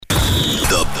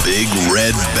The Big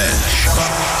Red Bench.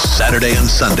 Saturday and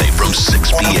Sunday from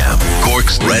 6 p.m.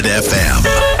 Cork's Red FM.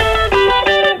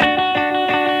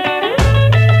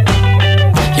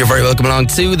 You're very welcome along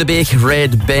to the Big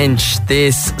Red Bench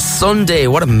this Sunday.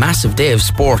 What a massive day of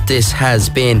sport this has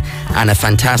been, and a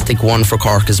fantastic one for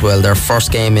Cork as well. Their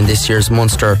first game in this year's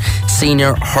Munster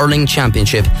Senior Hurling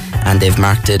Championship, and they've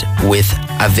marked it with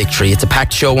a victory. It's a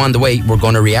packed show on the way. We're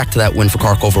going to react to that win for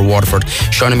Cork over Waterford.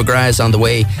 Seanie McGrath is on the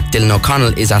way. Dylan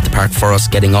O'Connell is at the park for us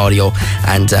getting audio,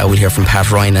 and we'll hear from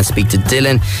Pat Ryan and speak to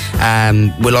Dylan.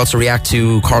 We'll also react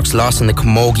to Cork's loss in the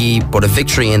camogie, but a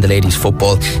victory in the ladies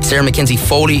football. Sarah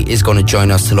McKenzie-Foley is going to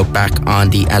join us to look back on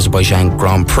the Azerbaijan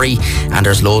Grand Prix, and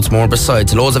there's loads more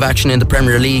besides. Loads of action in the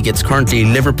Premier League. It's currently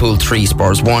Liverpool 3,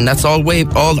 Spurs 1. That's all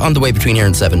on the way between here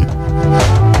and 7.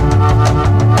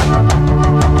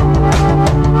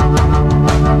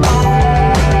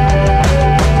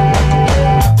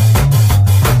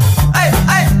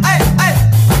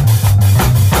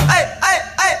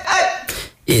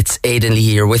 It's Aidan Lee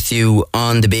here with you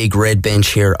on the Big Red Bench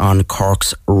here on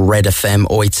Cork's Red FM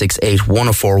 0868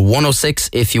 104 106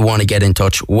 if you want to get in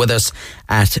touch with us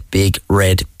at Big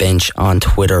Red Bench on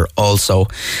Twitter also.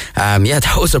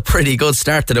 That was a pretty good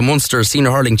start to the Munster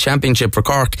Senior Hurling Championship for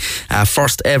Cork.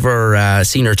 First ever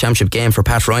senior championship game for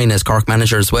Pat Ryan as Cork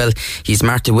manager as well. He's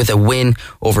marked it with a win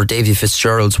over Davy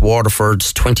Fitzgerald's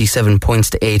Waterford's 27 points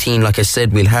to 18. Like I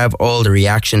said, we'll have all the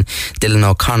reaction. Dylan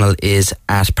O'Connell is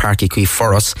at Páirc Uí Chaoimh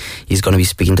for us. He's going to be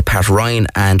speaking to Pat Ryan,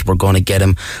 and we're going to get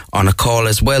him on a call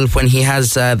as well when he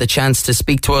has the chance to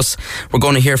speak to us. We're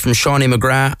going to hear from Seanie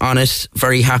McGrath on it.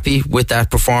 Very happy with that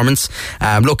performance.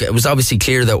 Look, it was obviously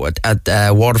clear that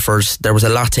at Waterford there was a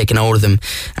lot taken out of them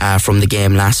from the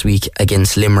game last week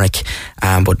against Limerick,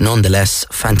 but nonetheless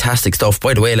fantastic stuff.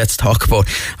 By the way, let's talk about,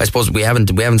 I suppose we haven't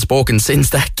spoken since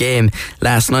that game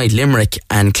last night, Limerick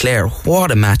and Clare.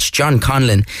 What a match. John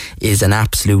Conlon is an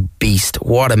absolute beast.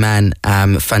 What a man.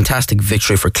 Fantastic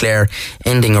victory for Clare,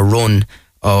 ending a run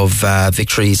of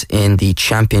victories in the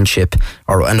championship,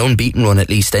 or an unbeaten run at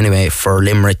least anyway, for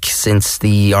Limerick since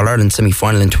the All-Ireland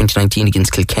semi-final in 2019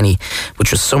 against Kilkenny,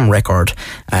 which was some record,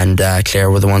 and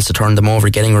Clare were the ones to turn them over,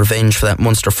 getting revenge for that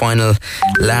Munster final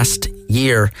last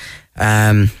year.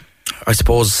 I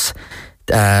suppose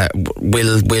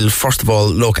we'll first of all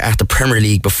look at the Premier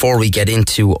League before we get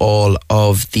into all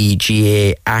of the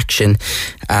GA action.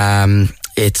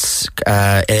 It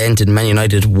ended Man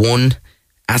United 1,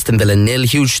 Aston Villa 0.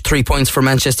 Huge 3 points for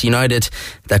Manchester United.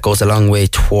 That goes a long way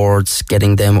towards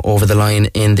getting them over the line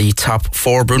in the top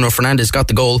 4. Bruno Fernandes got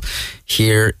the goal.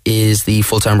 Here is the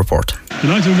full-time report.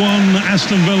 United 1,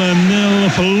 Aston Villa 0.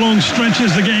 For long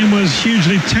stretches the game was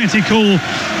hugely tactical.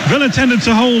 Villa tended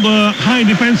to hold a high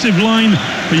defensive line,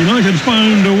 but United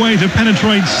found a way to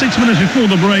penetrate 6 minutes before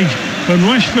the break when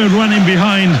Rashford ran in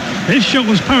behind. His shot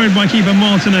was parried by keeper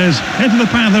Martinez into the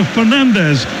path of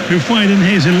Fernandes, who fired in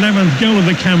his 11th goal of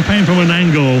the campaign from an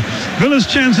angle. Villa's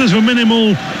chances were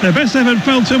minimal. Their best effort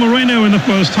fell to Moreno in the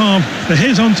first half, but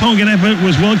his on-target effort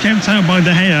was well kept out by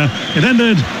De Gea. It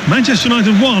ended Manchester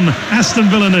United 1, Aston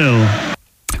Villa 0.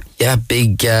 Yeah,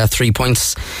 big 3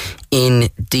 points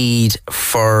indeed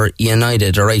for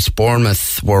United. All right,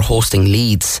 Bournemouth were hosting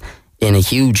Leeds in a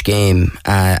huge game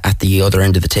at the other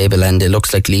end of the table, and it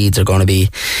looks like Leeds are going to be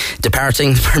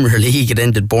departing the Premier League. It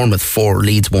ended Bournemouth 4,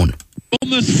 Leeds 1.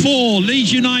 Bournemouth 4,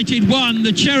 Leeds United 1.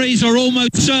 The Cherries are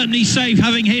almost certainly safe,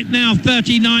 having hit now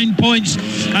 39 points,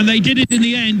 and they did it in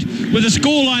the end with a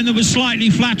scoreline that was slightly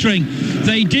flattering.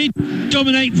 They did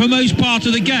dominate for most part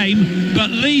of the game, but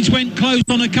Leeds went close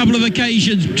on a couple of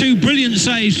occasions. 2 brilliant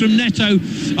saves from Neto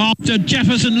after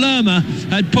Jefferson Lerma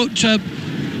had put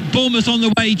Bournemouth on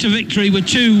the way to victory with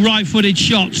 2 right-footed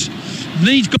shots.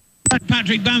 Leeds got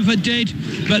Patrick Bamford did,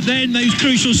 but then those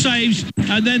crucial saves,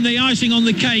 and then the icing on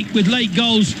the cake with late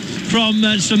goals from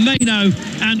Semenyo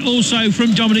and also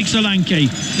from Dominic Solanke.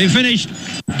 It finished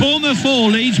Bournemouth 4,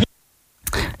 Leeds 1.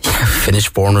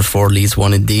 Finished Bournemouth 4, Leeds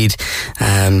 1 indeed.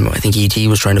 I think E.T.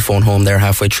 was trying to phone home there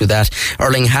halfway through that.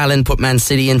 Erling Haaland put Man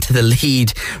City into the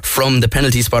lead from the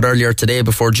penalty spot earlier today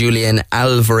before Julian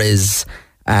Alvarez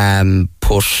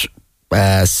put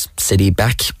City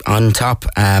back on top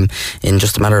in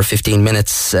just a matter of 15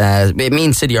 minutes. It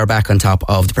means City are back on top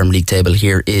of the Premier League table.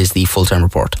 Here is the full-time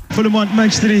report. Fulham 1,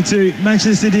 Manchester City 2.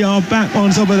 Manchester City are back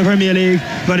on top of the Premier League,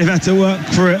 but they've had to work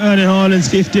for it. Erling Haaland's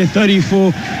 50th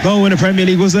 34 goal in the Premier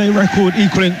League was a record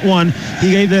equaling 1.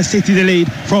 He gave their City the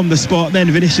lead from the spot. Then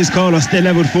Vinicius Carlos, they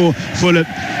levelled for Fulham.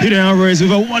 Julian Alvarez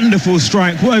with a wonderful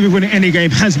strike. Whoever winning any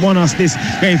game has won us this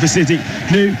game for City.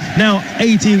 Now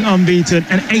 18 unbeaten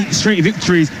and 8 straight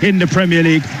victories in the Premier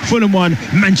League. Fulham 1,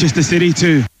 Manchester City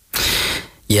 2.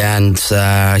 Yeah, and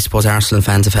I suppose Arsenal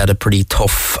fans have had a pretty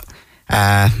tough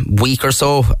week or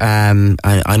so.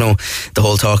 I know the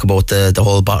whole talk about the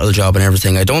whole bottle job and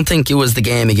everything. I don't think it was the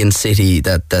game against City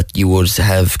that you would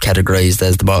have categorised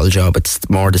as the bottle job. It's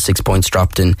more the 6 points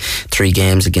dropped in 3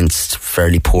 games against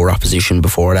fairly poor opposition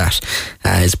before that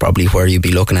is probably where you'd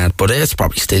be looking at. But it's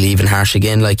probably still even harsh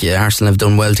again. Like, Arsenal have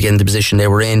done well to get in the position they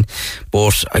were in,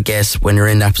 but I guess when you're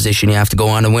in that position you have to go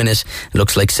on and win it. It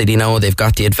looks like City now, they've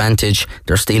got the advantage.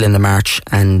 They're still in the march,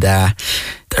 and they're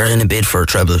in a bid for a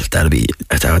treble.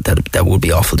 That would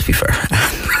be awful, to be fair.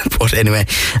 But anyway,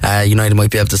 United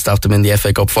might be able to stop them in the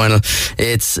FA Cup final.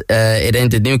 It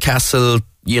ended Newcastle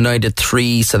United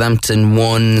 3, Southampton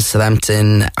 1.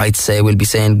 Southampton, I'd say we'll be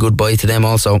saying goodbye to them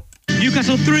also.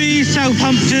 Newcastle 3,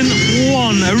 Southampton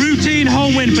 1. A routine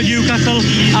home win for Newcastle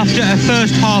after a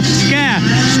first half scare.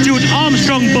 Stuart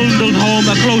Armstrong bundled home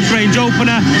a close range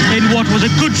opener in what was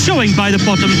a good showing by the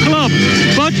bottom club.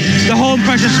 But the home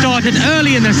pressure started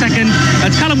early in the second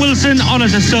as Callum Wilson, on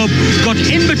as a sub, got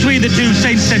in between the two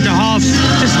Saints centre halves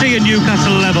to stay at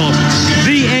Newcastle level.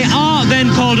 VAR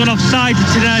then called an offside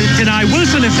to deny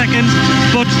Wilson a second,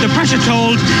 but the pressure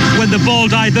told when the ball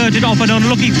diverted off an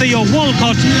unlucky Theo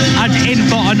Walcott and in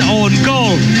for an own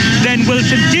goal. Then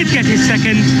Wilson did get his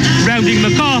second, rounding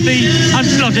McCarthy and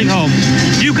slotting home.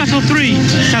 Newcastle 3,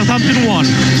 Southampton 1.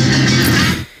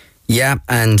 Yeah,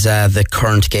 and the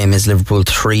current game is Liverpool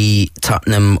 3,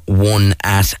 Tottenham 1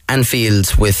 at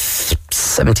Anfield with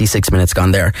 76 minutes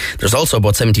gone there. There's also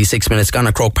about 76 minutes gone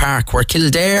at Croke Park, where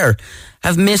Kildare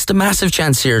have missed a massive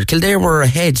chance here. Kildare were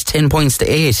ahead 10 points to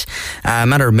 8 a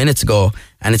matter of minutes ago,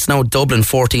 and it's now Dublin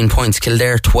 14 points,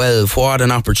 Kildare 12. What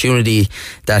an opportunity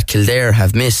that Kildare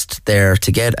have missed there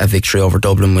to get a victory over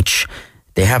Dublin, which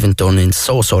they haven't done in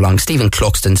so long. Stephen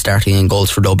Cluxton starting in goals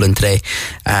for Dublin today,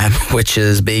 which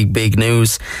is big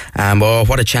news. Oh,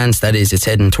 what a chance that is. It's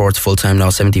heading towards full time now.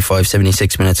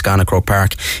 76 minutes gone at Croke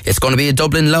Park. It's going to be a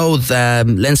Dublin Louth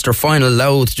Leinster final.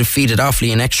 Louth defeated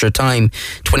Offaly in extra time,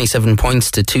 27 points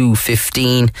to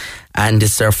 2-15. And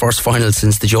it's their first final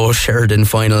since the Joe Sheridan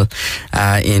final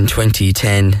in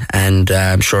 2010, and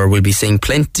I'm sure we'll be seeing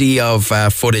plenty of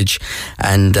footage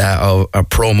and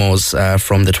promos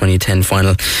from the 2010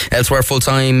 final. Elsewhere, full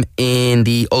time in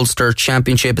the Ulster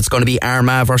Championship, it's going to be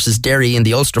Armagh versus Derry in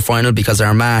the Ulster final, because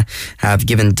Armagh have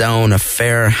given down a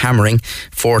fair hammering,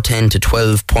 4-10 to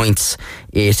 12 points.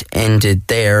 It ended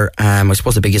there. I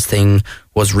suppose the biggest thing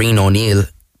was Rian O'Neill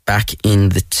back in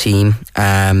the team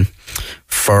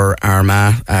for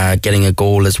Armagh, getting a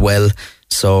goal as well.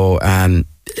 So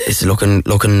it's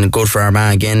looking good for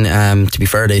Armagh again. To be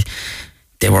fair,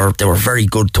 they were very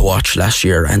good to watch last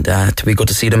year, and to be good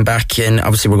to see them back in.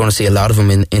 Obviously, we're going to see a lot of them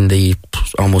in the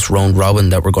almost round robin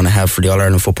that we're going to have for the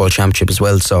All-Ireland Football Championship as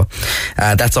well. So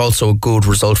that's also a good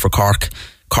result for Cork.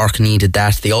 Cork needed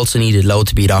that. They also needed Louth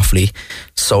to beat Offaly.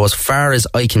 So as far as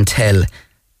I can tell,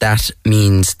 that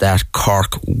means that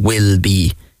Cork will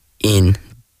be in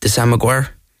the Sam Maguire.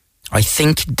 I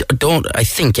think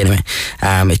anyway.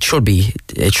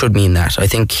 It should mean that. I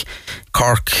think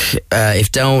Cork,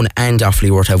 if Down and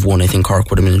Offaly were to have won, I think Cork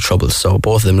would have been in trouble. So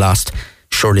both of them lost.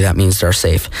 Surely that means they're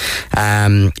safe.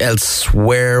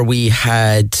 Elsewhere, we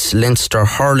had Leinster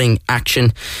hurling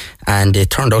action, and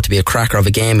it turned out to be a cracker of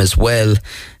a game as well.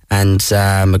 And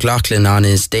McLaughlin on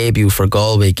his debut for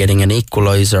Galway getting an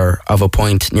equaliser of a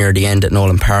point near the end at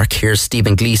Nolan Park. Here's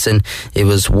Stephen Gleeson. It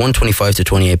was 125 to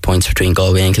 28 points between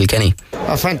Galway and Kilkenny.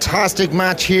 A fantastic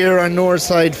match here on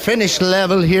Northside. Finished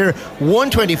level here,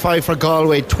 125 for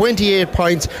Galway, 28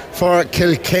 points for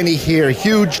Kilkenny here.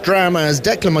 Huge drama as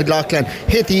Declan McLaughlin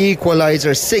hit the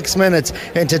equaliser 6 minutes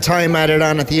into time added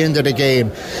on at the end of the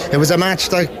game. It was a match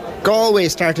that Galway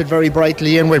started very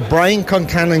brightly in, with Brian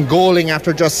Concannon goaling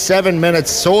after just 7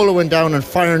 minutes, soloing down and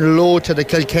firing low to the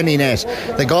Kilkenny net.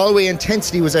 The Galway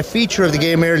intensity was a feature of the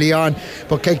game early on,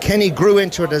 but Kilkenny grew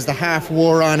into it as the half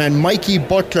wore on, and Mikey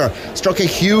Butler struck a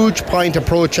huge point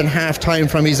approaching half time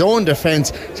from his own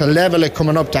defence to level it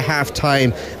coming up to half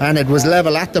time, and it was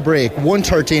level at the break,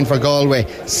 113 for Galway,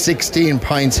 16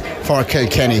 points for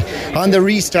Kilkenny. On the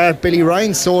restart, Billy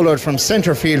Ryan soloed from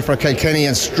centre field for Kilkenny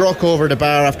and struck over the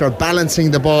bar after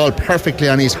balancing the ball perfectly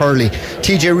on his hurley.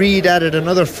 TJ Reid added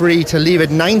another free to leave it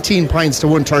 19 points to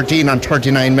 113 on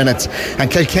 39 minutes,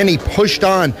 and Kilkenny pushed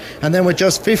on, and then with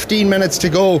just 15 minutes to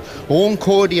go, Owen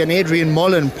Cody and Adrian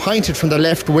Mullen pointed from the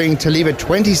left wing to leave it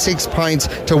 26 points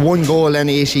to 1 goal and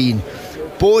 18.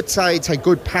 Both sides had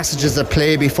good passages of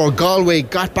play before Galway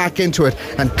got back into it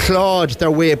and clawed their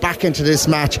way back into this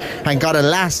match and got a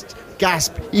last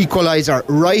gasp equaliser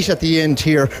right at the end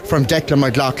here from Declan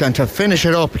McLaughlin to finish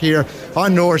it up here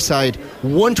on Northside.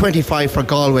 125 for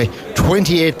Galway,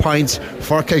 28 points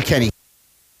for Kilkenny.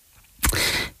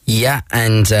 Yeah,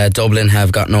 and Dublin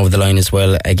have gotten over the line as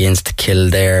well against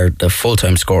Kildare. The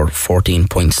full-time score 14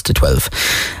 points to 12.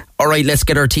 Alright, let's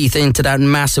get our teeth into that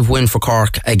massive win for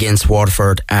Cork against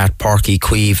Waterford at Páirc Uí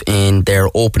Chaoimh in their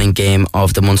opening game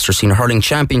of the Munster Senior Hurling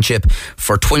Championship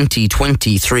for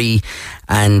 2023.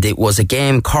 And it was a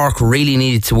game Cork really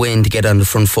needed to win to get on the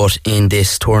front foot in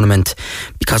this tournament,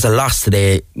 because a loss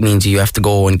today means you have to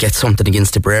go and get something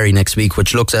against Tipperary next week,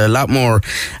 which looks a lot more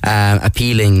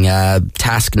appealing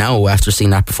task now after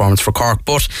seeing that performance for Cork.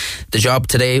 But the job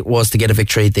today was to get a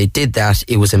victory. They did that.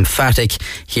 It was emphatic.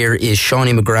 Here is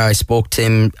Seanie McGrath. I spoke to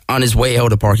him on his way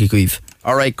out of Páirc Uí Chaoimh.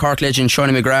 Alright, Cork legend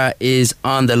Seanie McGrath is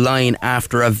on the line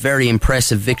after a very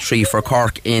impressive victory for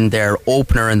Cork in their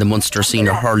opener in the Munster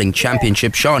Senior Hurling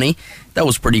Championship. Seanie, that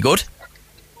was pretty good.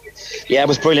 Yeah, it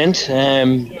was brilliant.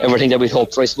 Everything that we'd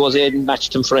hoped for. I suppose Aidan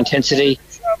matched them for intensity,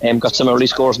 got some early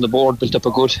scores on the board, built up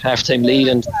a good half-time lead,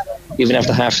 and even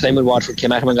after half-time when Waterford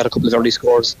came at him and got a couple of early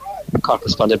scores, Cork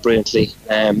responded brilliantly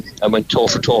and went toe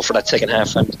for that second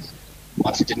half, and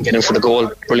Waterford didn't get in for the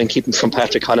goal. Brilliant keeping from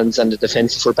Patrick Collins, and the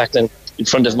defence for backline in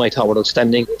front of Mike Howard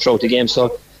outstanding throughout the game.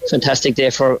 So fantastic day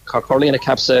for Cork hurling, and it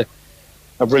caps a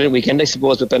brilliant weekend, I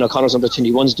suppose, with Ben O'Connor's under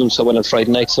 21s doing so well on Friday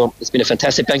night. So it's been a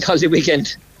fantastic bank holiday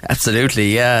weekend.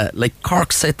 Absolutely, yeah. Like,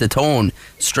 Cork set the tone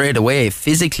straight away,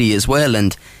 physically as well,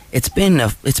 and it's been a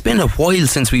while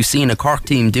since we've seen a Cork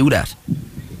team do that.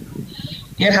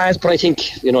 Yeah, it has, but I think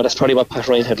that's probably what Pat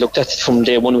Ryan had looked at from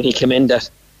day one when he came in, that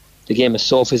the game is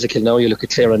so physical now. You look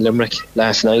at Clare and Limerick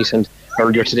last night, and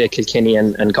earlier today Kilkenny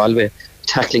and Galway.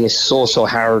 Tackling is so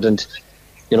hard, and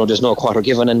there's no quarter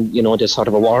given, and there's sort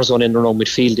of a war zone in around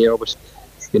midfield there with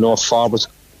forwards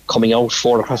coming out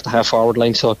 4 across the half forward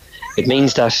line. So it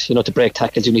means that to break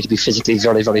tackles you need to be physically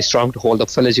very, very strong. To hold up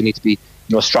fellas you need to be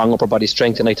strong upper body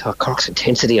strength, and I thought Cork's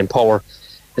intensity and power,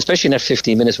 especially in that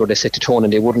 15 minutes where they set the tone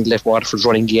and they wouldn't let Waterford's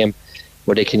running game,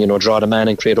 where they can draw the man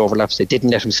and create overlaps, they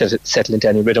didn't let him settle into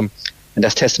any rhythm. And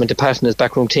that's testament to Pat and his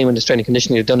backroom team and the strength and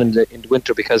conditioning they've done in the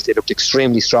winter, because they looked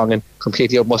extremely strong and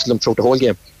completely outmuscled them throughout the whole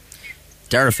game.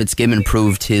 Darragh Fitzgibbon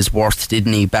proved his worth,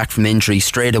 didn't he? Back from injury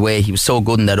straight away. He was so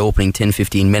good in that opening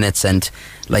 10-15 minutes, and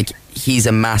he's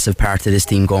a massive part of this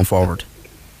team going forward.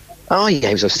 Oh yeah,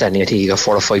 he was outstanding. I think he got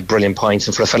 4 or 5 brilliant points,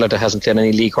 and for a fella that hasn't played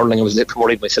any league hurling, I was a little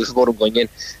worried myself about him going in,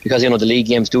 because the league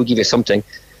games do give you something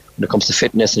when it comes to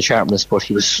fitness and sharpness, but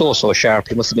he was so sharp.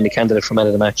 He must have been a candidate for man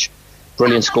of the match.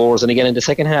 Brilliant scores, and again in the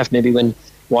second half, maybe when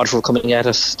Waterford were coming at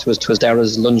us, it was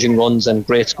Darragh's lunging runs and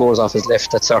great scores off his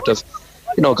left that sort of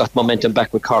got momentum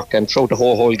back with Cork, and throughout the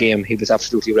whole game he was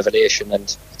absolutely a revelation.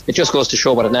 And it just goes to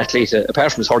show what an athlete,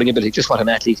 apart from his hurling ability, just what an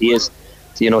athlete he is.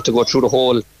 To go through the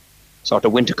whole sort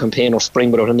of winter campaign or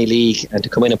spring without any league, and to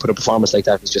come in and put a performance like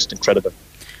that is just incredible.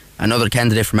 Another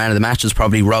candidate for man of the match is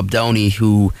probably Rob Downey,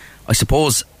 who I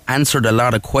suppose answered a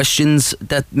lot of questions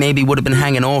that maybe would have been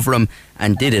hanging over him,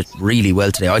 and did it really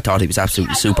well today. I thought he was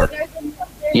absolutely super.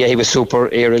 Yeah, he was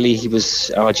super airily. He was,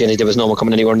 Jenny, there was no one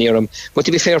coming anywhere near him. But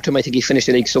to be fair to him, I think he finished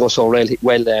the league so well. He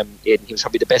was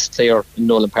probably the best player in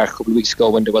Nolan Park a couple of weeks ago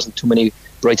when there wasn't too many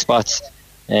bright spots.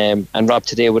 And Rob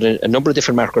today, with a number of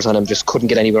different markers on him, just couldn't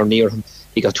get anywhere near him.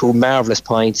 He got 2 marvellous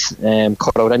points,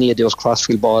 cut out any of those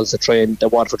crossfield balls that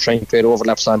Waterford trying to create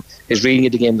overlaps on. His reading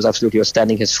of the game was absolutely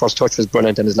outstanding. His first touch was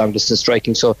brilliant, and his long distance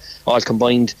striking. So all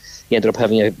combined, he ended up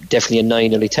having definitely a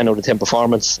 9, nearly 10 out of 10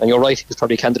 performance. And you're right, he was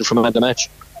probably a candidate for man of the match.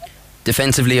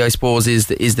 Defensively, I suppose, is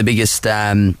the biggest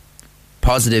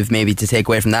positive maybe to take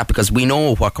away from that, because we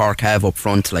know what Cork have up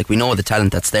front. We know the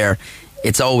talent that's there.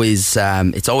 It's always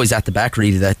at the back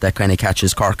really that kind of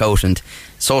catches Cork out, and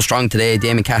so strong today.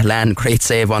 Damien Catalan, great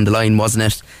save on the line,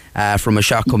 wasn't it, from a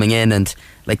shot coming in, and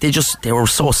they were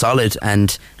so solid,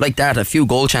 and like that a few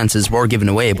goal chances were given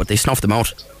away, but they snuffed them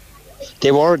out.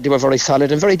 They were very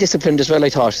solid and very disciplined as well, I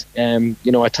thought.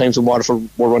 At times when Waterford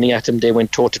were running at them, they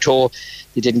went toe to toe.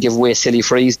 They didn't give away silly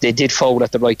frees. They did foul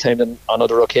at the right time and on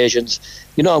other occasions.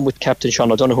 And with Captain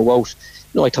Sean O'Donoghue out,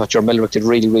 I thought John Melrick did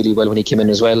really, really well when he came in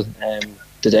as well.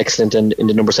 Did excellent in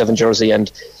the number 7 jersey,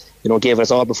 and gave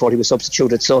us all before he was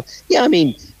substituted. So yeah,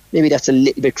 maybe that's a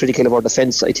little bit critical of our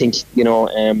defence. I think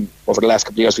over the last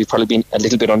couple of years we've probably been a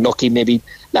little bit unlucky, maybe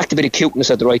lacked a bit of cuteness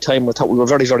at the right time. I thought we were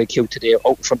very, very cute today,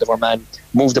 out in front of our man,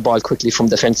 moved the ball quickly from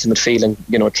defence to midfield, and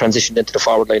transitioned into the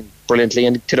forward line brilliantly.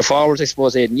 And to the forwards, I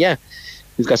suppose, Aidan, yeah,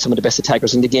 we've got some of the best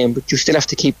attackers in the game, but you still have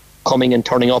to keep coming and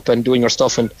turning up and doing your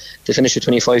stuff, and to finish with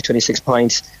 25-26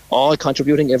 points, all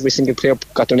contributing. Every single player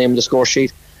got their name in the score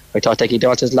sheet. I thought Dickie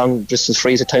Dalton's long distance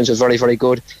frees at times was very, very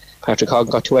good. Patrick Hogg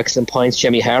got 2 excellent points.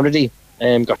 Jamie Hardy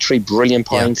got 3 brilliant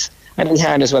points. And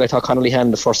Lehan as well. I thought Conor Lehan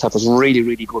in the first half was really,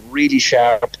 really good, really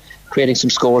sharp, creating some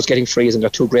scores, getting frees, and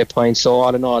got 2 great points. So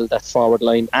all in all, that forward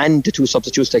line and the 2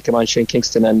 substitutes that came on, Shane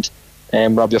Kingston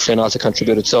and Robbie O'Flynn, also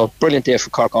contributed. So brilliant day for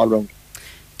Cork all round.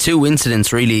 2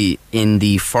 incidents really in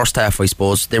the first half, I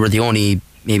suppose. They were the only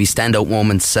maybe standout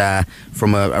moments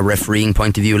from a refereeing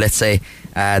point of view, let's say.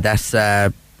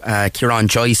 That Kieran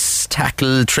Joyce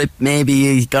tackle trip,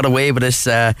 maybe he got away with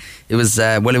it. It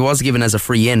was given as a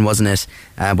free in, wasn't it?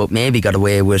 But maybe got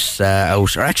away with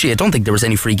out. Or actually, I don't think there was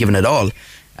any free given at all.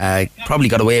 Probably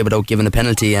got away without giving a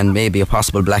penalty and maybe a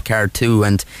possible black card too.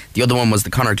 And the other one was the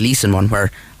Conor Gleeson one,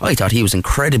 where I thought he was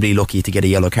incredibly lucky to get a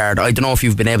yellow card. I don't know if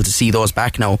you've been able to see those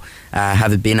back now,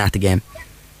 have it been at the game?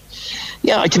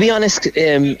 Yeah, to be honest,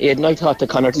 Aidan, I thought the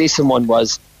Conor Gleeson one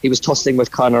was, he was tussling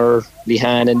with Conor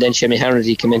Lehan, and then Shemmy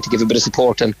Hannity came in to give a bit of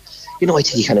support, and I think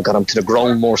he kind of got him to the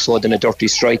ground more so than a dirty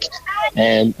strike.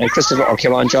 And Christopher or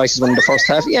Kieran Joyce's one in the first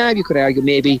half, yeah, you could argue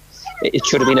maybe it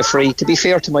should have been a free. To be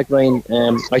fair to Mike Ryan,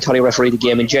 I thought he refereed the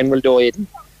game in general, though. I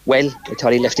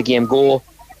thought he left the game go.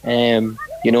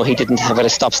 He didn't have a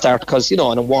stop-start because,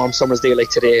 on a warm summer's day like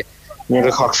today,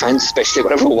 the Cork fans, especially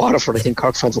whatever Waterford, I think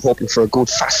Cork fans were hoping for a good,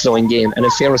 fast-flowing game. And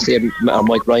in fairness to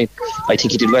Mike Ryan, I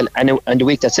think he did well. And the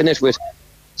week that's in it, with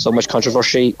so much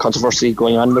controversy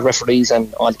going on with referees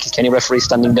and all the Kilkenny referees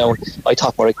standing down, I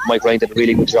thought Mike Ryan did a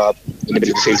really good job in the middle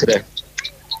of the field today.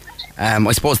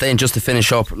 I suppose then, just to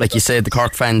finish up, like you said, the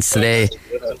Cork fans today,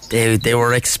 they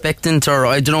were expectant, or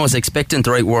I don't know is expectant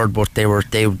the right word, but they were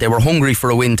hungry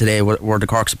for a win today, were the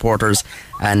Cork supporters,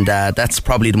 and that's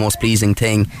probably the most pleasing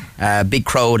thing. Big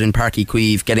crowd in Páirc Uí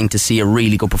Chaoimh, getting to see a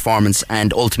really good performance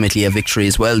and ultimately a victory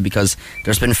as well, because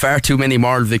there's been far too many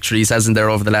moral victories, hasn't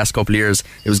there, over the last couple of years.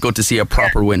 It was good to see a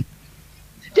proper win.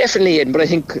 Definitely, but I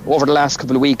think over the last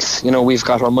couple of weeks, we've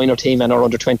got our minor team and our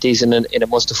under-20s in a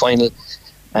Munster final.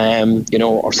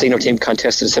 Our senior team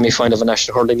contested a semi-final of a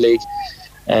National Hurling League.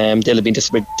 They'll have been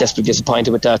desperately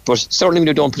disappointed with that, but certainly when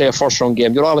you don't play a first round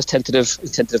game, you're always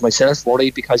tentative myself,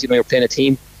 worried, because you're playing a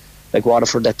team like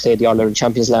Waterford that played the All-Ireland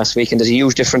champions last week, and there's a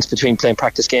huge difference between playing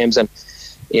practice games and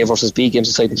A versus B games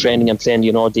aside in training, and playing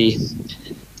the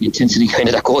intensity kind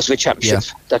of that goes with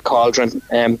championship, that cauldron.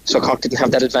 So Cork didn't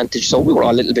have that advantage, so we were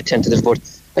all a little bit tentative, but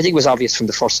I think it was obvious from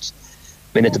the first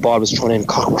minute the ball was thrown in.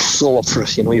 Cork were so up for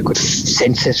it. You could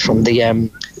sense it from the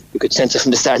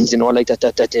stands. Like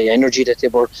that the energy that they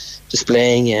were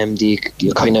displaying, the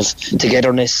kind of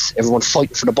togetherness, everyone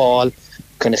fighting for the ball,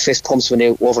 kind of fist pumps when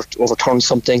they overturn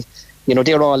something.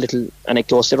 They're all little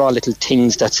anecdotes. They're all little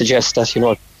things that suggest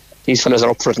that these fellas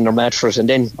are up for it and they're mad for it. And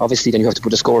then obviously you have to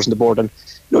put the scores on the board. And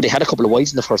they had a couple of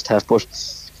wides in the first half, but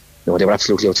they were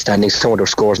absolutely outstanding. Some of their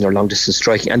scores and their long distance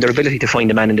striking and their ability to find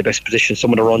the man in the best position,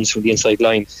 some of the runs from the inside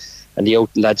line and the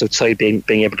lads outside being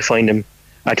able to find him,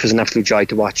 it was an absolute joy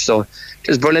to watch. So it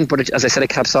was brilliant, but as I said, it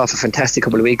caps off a fantastic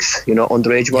couple of weeks,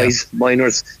 underage wise,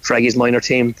 minors, Fraggy's minor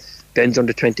team, Ben's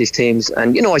under 20s teams,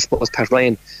 and I suppose Pat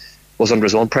Ryan was under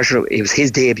his own pressure. It was his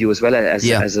debut as well as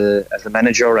a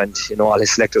manager, and all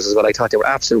his selectors as well. I thought they were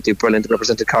absolutely brilliant. They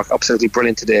represented Cork absolutely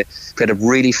brilliant today. Played a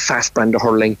really fast brand of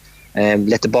hurling,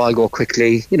 let the ball go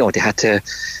quickly. They had to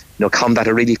combat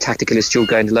a really tactical astute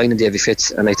guy in the line in Davy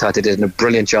Fitz, and I thought they did a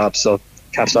brilliant job. So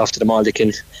caps off to them all. They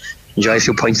can enjoy a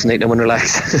few points tonight now and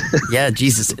relax. Yeah,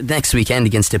 Jesus, next weekend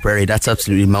against Tipperary, that's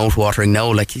absolutely mouth-watering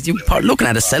now. Like, you're looking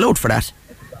at a sellout for that.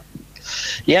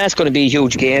 Yeah, it's going to be a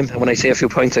huge game, and when I say a few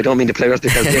points, I don't mean the players,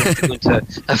 because they're going to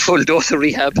a full dose of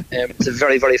rehab. It's a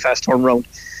very, very fast turnaround.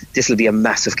 This will be a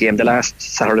massive game. The last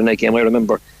Saturday night game, I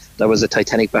remember, that was a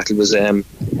titanic battle. Was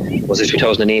it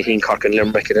 2018 Cork and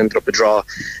Limerick? It ended up a draw,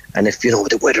 and if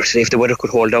the weather today, if the weather could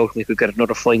hold out, we could get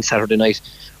another fine Saturday night.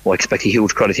 I expect a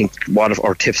huge crowd. I think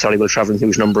Tips will travel in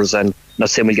huge numbers, and not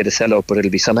saying we'll get a sellout, but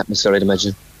it'll be some atmosphere, I'd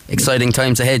imagine. Exciting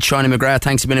times ahead. Seanie McGrath,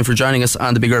 thanks a million for joining us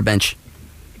on the Big Red Bench.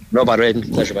 No bother, Aidan.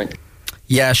 Pleasure, mate.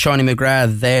 Yeah, Seanie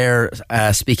McGrath there,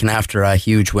 speaking after a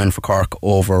huge win for Cork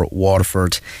over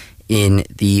Waterford in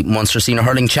the Munster Senior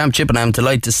Hurling Championship, and I'm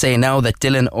delighted to say now that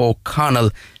Dylan O'Connell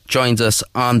joins us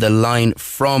on the line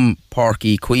from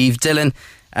Páirc Uí Chaoimh.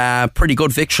 Dylan, pretty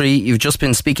good victory. You've just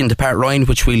been speaking to Pat Ryan,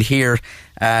 which we'll hear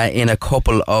in a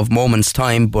couple of moments'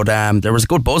 time, but there was a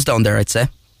good buzz down there, I'd say.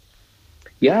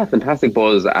 Yeah, fantastic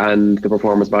buzz, and the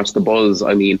performance matched the buzz.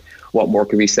 I mean, what more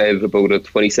can be said about a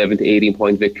 27 to 18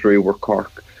 point victory where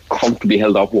Cork comfortably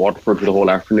held off Waterford for the whole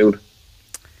afternoon?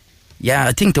 Yeah,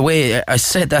 I think the way I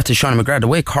said that to Seanie McGrath, the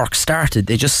way Cork started,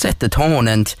 they just set the tone,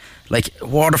 and like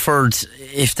Waterford,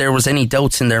 if there was any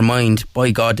doubts in their mind, by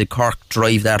God did Cork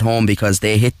drive that home, because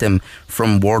they hit them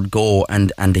from word go,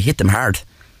 and they hit them hard.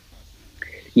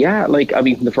 Yeah,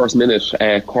 from the first minute,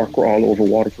 Cork were all over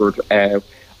Waterford.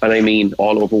 And I mean,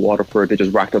 all over Waterford, they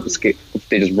just racked up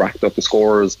the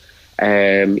scores.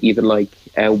 Even like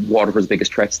Waterford's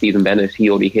biggest threat, Stephen Bennett, he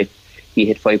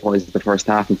hit 5 points in the first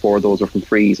half, and 4 of those were from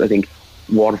frees. I think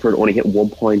Waterford only hit 1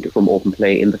 point from open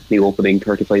play in the opening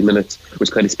 35 minutes,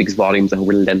 which kind of speaks volumes of how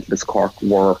relentless Cork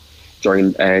were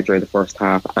during the first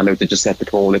half, and they just set the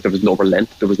tone. If there was no relent,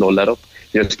 there was no let up.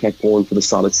 They just kept going for the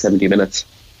solid 70 minutes.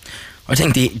 I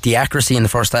think the accuracy in the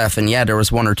first half, and there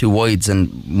was 1 or 2 wides,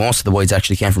 and most of the wides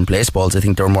actually came from place balls. I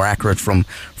think they were more accurate from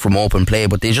open play,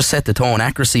 but they just set the tone.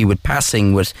 Accuracy with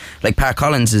passing, with like Pat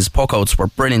Collins' puckouts were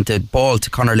brilliant. The ball to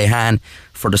Conor Lehan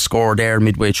for the score there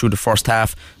midway through the first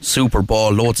half. Super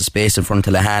ball, loads of space in front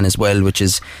of Lehan as well, which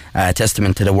is a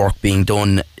testament to the work being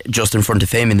done just in front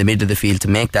of him in the middle of the field to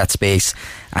make that space.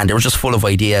 And they were just full of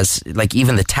ideas. Like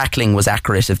even the tackling was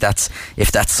accurate, if that's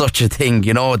such a thing.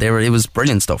 It was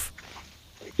brilliant stuff.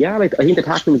 Yeah, like I think the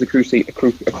tackling is a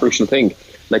crucial thing.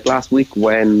 Like last week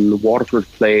when Waterford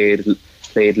played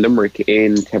Limerick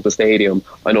in Temple Stadium,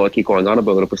 I know I keep going on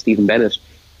about it, but Stephen Bennett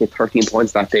hit 13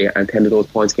 points that day, and 10 of those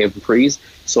points came from frees.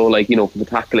 So like, for the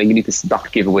tackling, you need to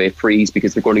not give away frees,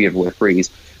 because they're going to give away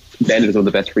frees. Bennett is one of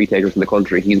the best free takers in the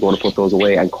country. He's going to put those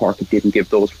away, and Cork didn't give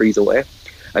those frees away,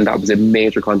 and that was a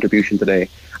major contribution today.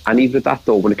 And even at that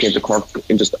though, when it came to Cork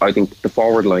in just, I think, the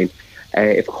forward line,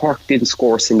 if Cork didn't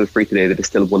score a single free today, they'd have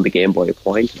still won the game by a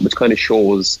point, which kind of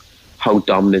shows how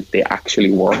dominant they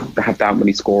actually were to have that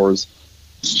many scores.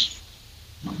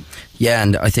 Yeah,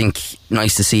 and I think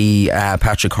nice to see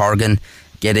Patrick Horgan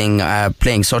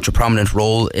playing such a prominent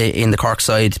role in the Cork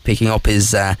side, picking up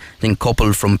his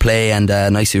couple from play, and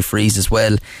nice few frees as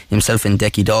well. Himself and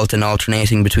Decky Dalton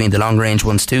alternating between the long range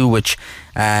ones too, which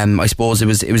I suppose it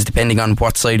was depending on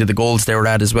what side of the goals they were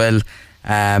at as well.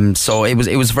 So it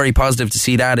was very positive to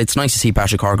see that. It's nice to see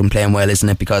Patrick Horgan playing well, isn't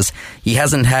it? Because he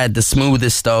hasn't had the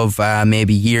smoothest of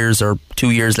maybe years, or 2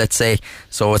 years, let's say.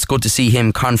 So it's good to see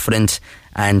him confident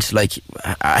and like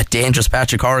a dangerous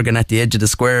Patrick Horgan at the edge of the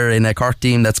square in a Cork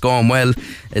team that's going well.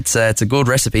 It's a good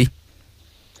recipe.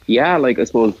 Yeah, like I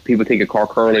suppose people think of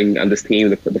Cork hurling and this team,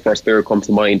 the first player that comes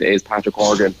to mind is Patrick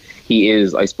Horgan. He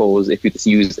is, I suppose, if you just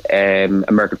use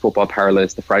American football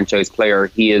parallels, the franchise player,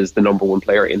 he is the number 1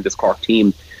 player in this Cork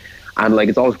team. And like,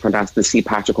 it's always fantastic to see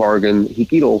Patrick Horgan.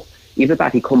 Even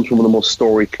that, he comes from one of the most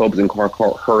storied clubs in Cork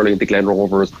hurling, the Glen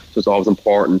Rovers, so it's always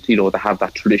important, to have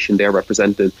that tradition there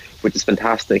represented, which is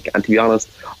fantastic. And to be honest,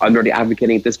 I'm already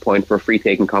advocating at this point for a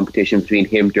free-taking competition between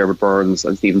him, Dermot Burns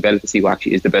and Stephen Bennett to see who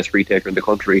actually is the best free-taker in the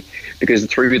country, because the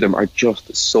 3 of them are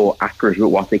just so accurate with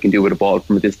what they can do with a ball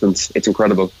from a distance. It's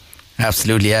incredible.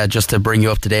 Absolutely, yeah. Just to bring you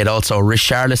up to date also,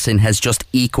 Richarlison has just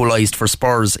equalised for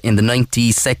Spurs in the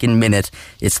 92nd minute.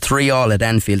 It's 3-3 at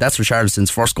Anfield. That's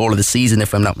Richarlison's first goal of the season,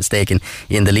 if I'm not mistaken,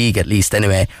 in the league at least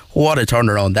anyway. What a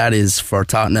turnaround that is for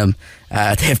Tottenham.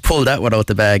 They've pulled that one out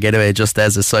the bag anyway, just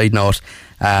as a side note.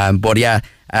 But yeah,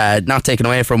 not taken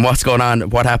away from what's going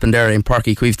on, what happened there in Páirc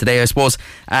Uí Chaoimh today, I suppose.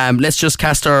 Let's just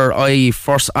cast our eye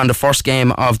first on the first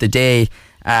game of the day.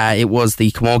 It was the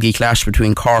camogie clash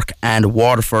between Cork and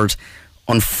Waterford.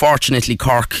 Unfortunately,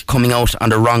 Cork coming out on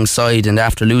the wrong side, and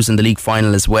after losing the league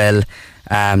final as well,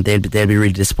 they'll be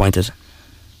really disappointed.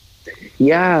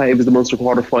 Yeah, it was the Munster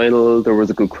quarter final. There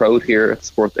was a good crowd here to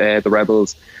support the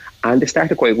Rebels, and they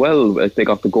started quite well. They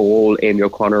got the goal. Amy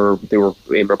O'Connor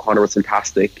was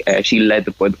fantastic. She led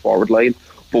by the forward line,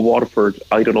 but Waterford,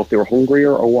 I don't know if they were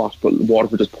hungrier or what, but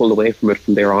Waterford just pulled away from it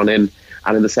from there on in.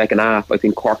 And in the second half, I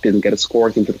think Cork didn't get a score,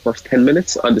 I think, for the first 10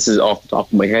 minutes. And this is off the top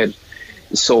of my head.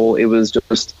 So I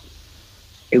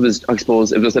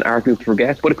suppose, it was an argument to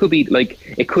forget. But it could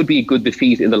be a good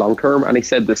defeat in the long term. And I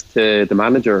said this to the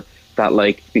manager, that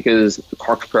because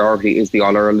Cork's priority is the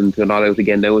All-Ireland, they're not out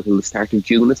again now until the start of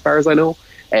June, as far as I know,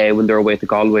 when they're away to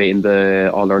Galway in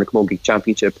the All-Ireland Camogie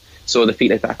Championship. So a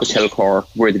defeat like that could tell Cork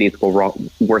where they need to go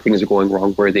wrong, where things are going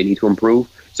wrong, where they need to improve.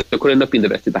 So it could end up being the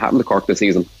best thing that happened to Cork this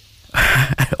season.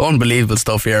 Unbelievable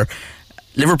stuff here.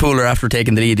 Liverpool are after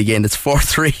taking the lead again. It's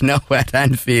 4-3 now at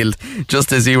Anfield.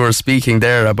 Just as you were speaking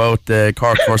there about the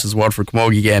Cork versus Waterford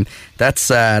camogie game, that's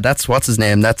what's his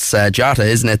name? That's Jota,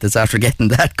 isn't it? That's after getting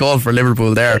that goal for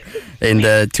Liverpool there in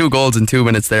the 2 goals in 2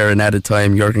 minutes there in added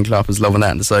time. Jurgen Klopp is loving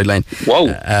that on the sideline.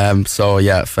 Whoa! So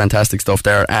yeah, fantastic stuff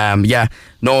there.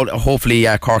 Hopefully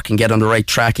Cork can get on the right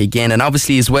track again, and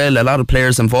obviously as well a lot of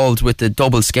players involved with the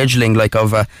double scheduling,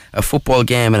 of a football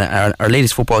game and our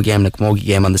latest football game and a camogie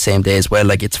game on the same day as well.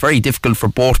 It's very difficult for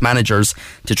both managers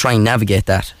to try and navigate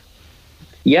that.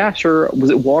 Yeah, sure.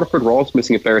 Was it Waterford were also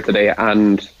missing a player today,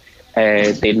 and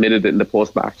They admitted it in the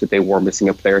post-match that they were missing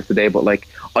a player today, but like,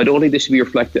 I don't think this should be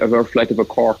reflective of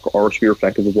Cork, or it should be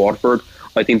reflective of Waterford.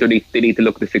 I think they need to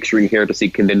look at the fixturing here to see,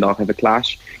 can they not have a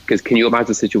clash? Because can you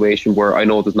imagine a situation where, I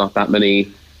know there's not that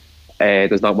many,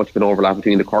 there's not much of an overlap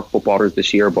between the Cork footballers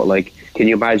this year, but like, can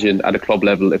you imagine at a club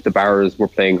level if the Barras were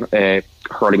playing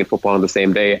hurling and football on the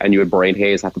same day, and you had Brian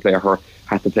Hayes had to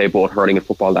play both hurling and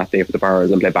football that day for the Barras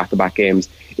and play back-to-back games?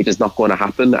 It is not going to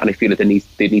happen, and I feel that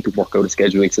they need to work out a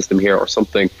scheduling system here or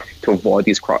something to avoid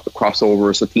these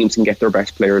crossovers, so teams can get their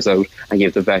best players out and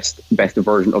give the best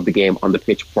version of the game on the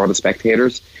pitch for the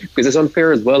spectators, because it's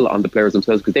unfair as well on the players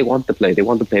themselves, because they want to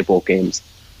play both games.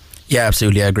 Yeah,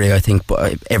 absolutely, I agree. I think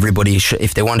everybody,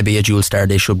 if they want to be a dual star,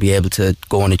 they should be able to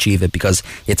go and achieve it, because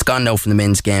it's gone now from the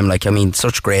men's game. Like, I mean,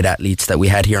 such great athletes that we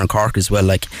had here in Cork as well.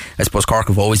 Like, I suppose Cork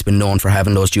have always been known for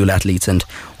having those dual athletes, and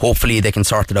hopefully they can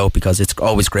sort it out, because it's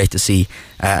always great to see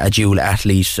a dual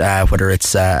athlete, whether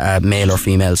it's male or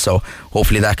female. So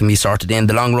hopefully that can be sorted in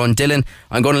the long run. Dylan,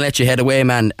 I'm going to let you head away,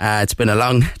 man. It's been a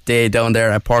long day down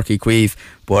there at Páirc Uí Chaoimh,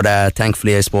 but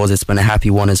thankfully I suppose it's been a happy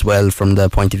one as well from the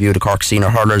point of view of the Cork senior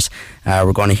hurlers.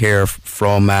 We're going to hear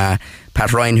from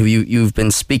Pat Ryan, who you've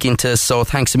been speaking to, so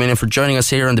thanks a million for joining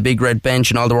us here on the Big Red Bench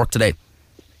and all the work today.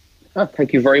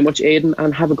 Thank you very much, Aidan,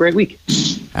 and have a great week.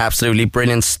 Absolutely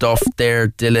brilliant stuff there.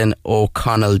 Dylan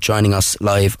O'Connell joining us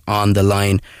live on the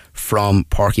line from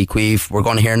Páirc Uí Chaoimh. We're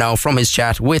going to hear now from his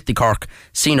chat with the Cork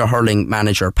senior hurling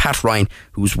manager Pat Ryan,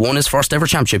 who's won his first ever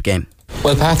championship game.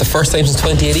 Well, Pat, the first time since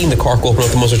 2018 the Cork opened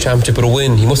up the Munster Championship with a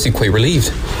win. You must be quite relieved.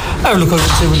 Look, I would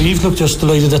say relieved. Look, just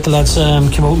delighted that the lads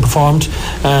came out and performed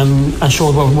and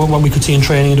showed what we could see in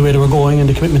training and the way they were going and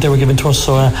the commitment they were giving to us.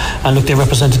 So, and look, they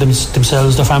represented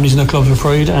themselves, their families and their clubs with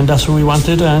pride, and that's what we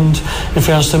wanted. And in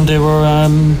fairness to them,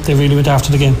 they really went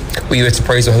after the game. Were you a bit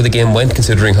surprised with how the game went,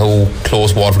 considering how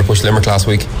close Waterford pushed Limerick last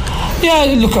week?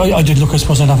 Yeah, look, I did. Look, I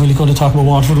suppose I'm not really going to talk about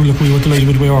Waterford. Look, we were delighted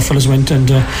with the way our fellas went, and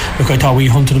look, I thought we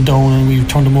hunted them down and we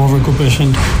turned them over a good bit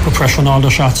and put pressure on all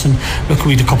their shots. And look,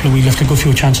 we left a good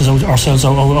few chances ourselves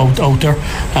out there.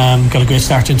 Got a great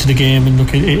start into the game, and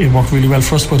look, it worked really well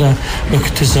for us. But look,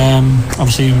 it is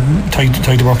obviously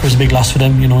Ty Walker is a big loss for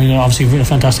them. You know, obviously a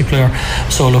fantastic player.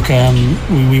 So look,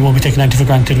 we won't be taking anything for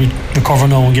granted. We recover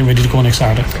now and get ready to go next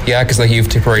Saturday. Yeah, because like you've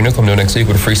Tipperary now come down next week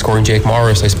with a free scoring Jake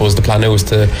Morris. I suppose the plan now is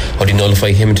to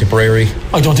nullify him in Tipperary.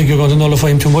 I don't think you're going to nullify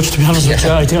him too much, to be honest with you.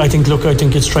 I think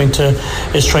it's trying to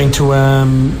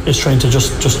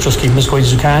just keep him as quiet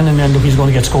as you can, and then look, he's going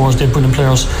to get scores. They're brilliant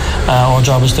players. Our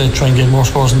job is to try and get more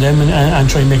scores than them and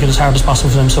try and make it as hard as possible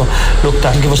for them. So look,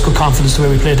 that'll give us good confidence the way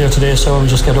we played there today. So we'll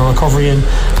just get a recovery in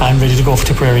and ready to go for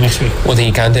Tipperary next week. One thing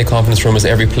you can take confidence from is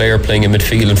every player playing in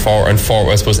midfield and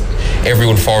forward. I suppose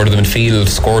everyone forward of the midfield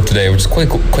scored today, which is quite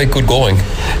good going.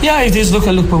 Yeah, it is. Look,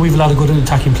 but we've a lot of good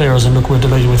attacking players, and look, we're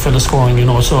delighted with fellas scoring. You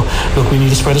know, so look, we need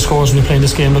to spread the scores when we're playing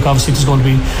this game. Look, obviously it's going to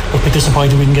be a bit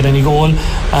disappointing we didn't get any goal,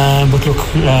 but look,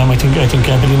 I think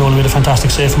Billy Nolan made a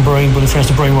fantastic save from Brian, but in fairness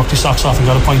to Brian worked his socks off and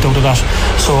got a point out of that.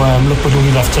 So look, but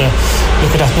we'll have to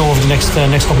look at that now over the next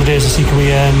couple of days to see can we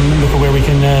look at where we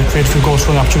can create a few goal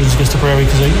scoring opportunities against Tipperary,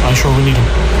 because I'm sure we need them.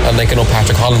 And like, I know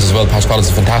Patrick Collins as well. Patrick Collins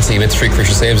is fantastic. He made 3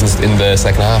 crucial saves in the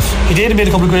second half. He did. He made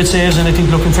a couple of great saves, and I think,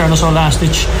 look, in fairness, our last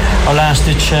ditch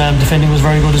defending was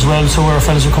very good as well. So our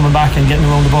fellas were coming back and getting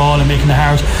around the ball and making it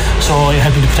hard. So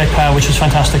helping to protect Pa, which was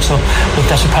fantastic. So look,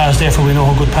 that's what Pa's there for. We know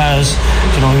how good Pa is.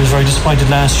 You know, he was very disappointed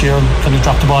last year, kind of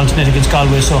dropped the ball into net against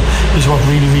Galway. So he's worked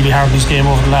really, really hard in his game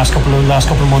over the last couple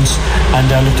of months, and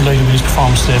look, delighted with his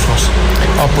performance today for us.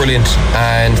 Oh, brilliant!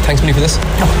 And thanks, Minnie, for this.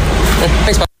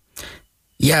 Thanks, Pat.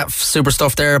 Yeah, super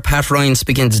stuff there. Pat Ryan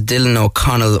speaking to Dylan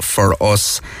O'Connell for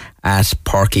us at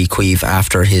Páirc Uí Chaoimh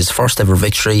after his first ever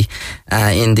victory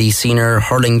in the Senior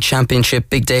Hurling Championship.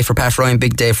 Big day for Pat Ryan,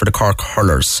 big day for the Cork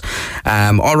hurlers.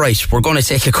 Alright, we're going to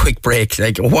take a quick break.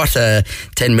 Like, what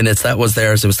 10 minutes that was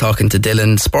there as I was talking to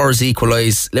Dylan. Spurs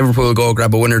equalise, Liverpool go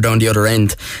grab a winner down the other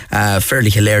end.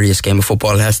 Fairly hilarious game of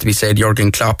football, has to be said.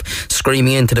 Jurgen Klopp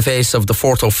screaming into the face of the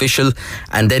fourth official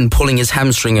and then pulling his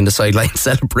hamstring in the sideline,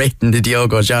 celebrating the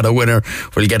Diogo Jota winner.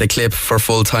 We'll get a clip for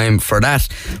full time for that,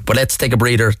 but let's take a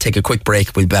breather, take a quick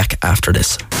break. We'll be back after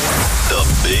this. The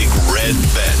Big Red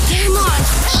Bench,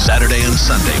 Saturday and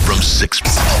Sunday from 6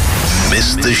 p.m.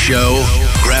 Missed the show?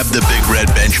 Grab the Big Red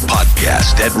Bench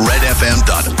podcast at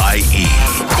redfm.ie.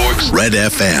 Cork's Red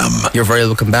FM. You're very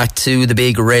welcome back to the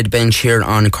Big Red Bench here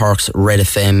on Cork's Red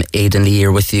FM. Aidan Lee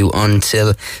here with you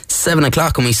until 7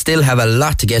 o'clock, and we still have a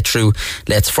lot to get through.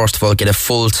 Let's first of all get a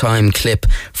full-time clip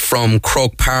from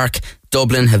Croke Park.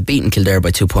 Dublin have beaten Kildare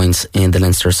by 2 points in the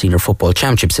Leinster Senior Football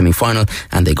Championship semi-final,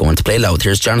 and they go on to play Louth.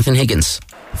 Here's Jonathan Higgins.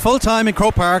 Full time in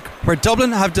Croke Park, where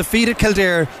Dublin have defeated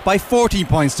Kildare by 14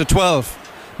 points to 12.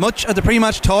 Much of the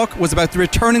pre-match talk was about the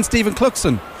returning Stephen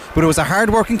Cluxton, but it was a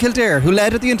hard-working Kildare who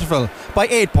led at the interval by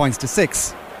 8 points to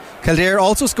 6. Kildare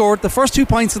also scored the first 2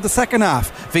 points of the second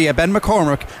half via Ben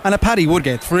McCormick and a Paddy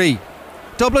Woodgate free.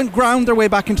 Dublin ground their way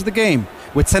back into the game,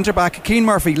 with centre-back Keane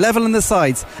Murphy levelling the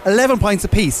sides 11 points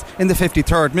apiece in the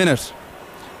 53rd minute.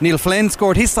 Neil Flynn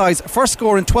scored his side's first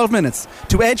score in 12 minutes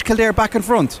to edge Kildare back in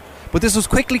front, but this was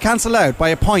quickly cancelled out by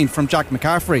a point from Jack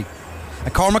McCaffrey. A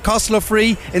Cormac Costello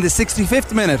free in the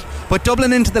 65th minute put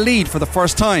Dublin into the lead for the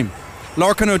first time.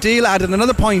 Lorcan O'Deal added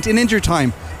another point in injury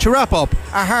time to wrap up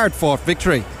a hard-fought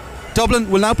victory. Dublin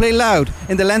will now play Louth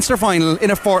in the Leinster final in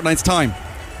a fortnight's time.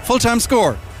 Full-time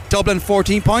score, Dublin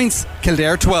 14 points,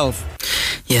 Kildare 12.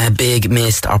 Yeah, big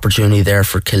missed opportunity there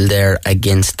for Kildare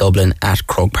against Dublin at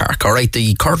Croke Park. Alright,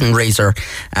 the curtain raiser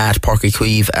at Páirc Uí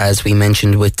Chaoimh, as we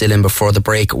mentioned with Dylan before the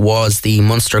break, was the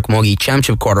Munster Camogie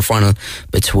Championship quarter-final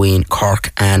between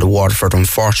Cork and Waterford.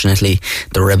 Unfortunately,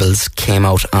 the Rebels came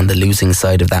out on the losing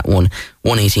side of that one.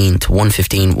 118 to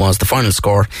 115 was the final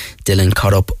score. Dylan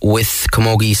caught up with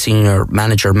Camogie senior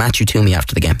manager Matthew Toomey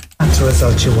after the game. That's the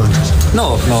result you wanted?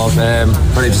 No,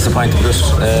 very disappointed with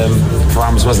it.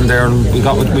 Performance wasn't there and we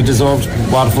got what we deserved.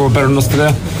 Waterford were better than us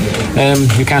today.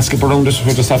 You can't skip around it.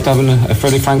 We just have to have a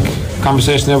fairly frank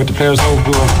conversation there with the players now.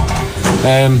 We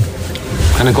were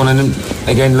kind of going in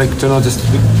again,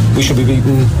 we should be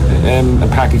beating a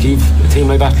Páirc Uí Chaoimh, a team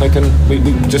like that, and we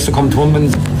just to come to them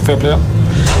and fair play.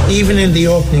 Even in the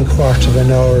opening quarter of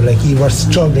an hour, you were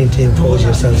struggling to impose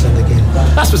yourselves on the game.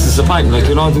 That's what's disappointing.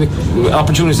 The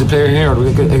opportunities to play here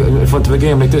in front of a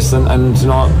game like this, and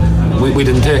we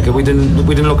didn't take it. We didn't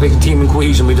look like a team in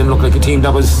cohesion. We didn't look like a team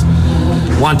that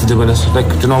wanted to win it.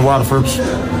 Waterford,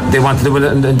 they wanted to win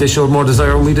it, and they showed more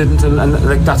desire, and we didn't. And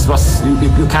that's what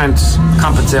you can't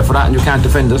compensate for that, and you can't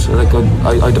defend it.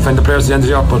 I defend the players at the end of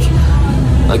the year, but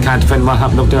I can't defend what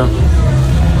happened up there.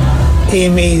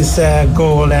 Amy's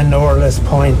goal and Orla's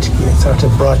point sort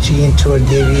of brought you into it,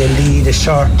 gave you a lead, a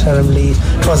short-term lead.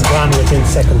 It was gone within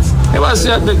seconds. It was,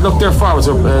 yeah. Look, their forwards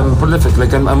are prolific,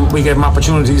 and we gave them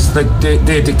opportunities. They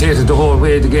dictated the whole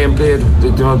way the game played.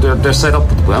 They're set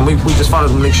up, and we just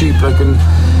followed them like sheep. And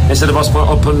instead of us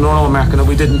up on our own mark, and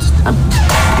we didn't. And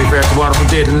to be fair to Waterford,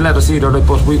 they didn't let us either.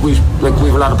 But we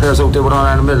have a lot of players out there with all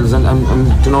our medals, and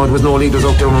there was no leaders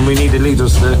out there when we needed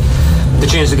leaders. They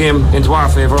changed the game into our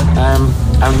favour,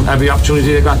 and every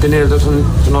opportunity they got, they nailed it, and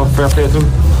fair play to them.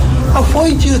 Why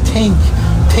do you think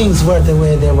things were the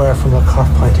way they were from a Cork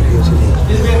point of view today?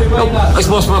 I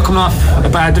suppose we're coming off a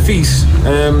bad defeat.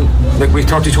 We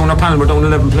 32 in our panel, we're down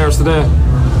 11 players today.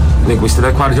 We still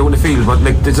had quality out in the field, but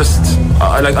they just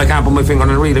I can't put my finger on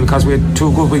it really, because we had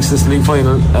 2 good weeks since the league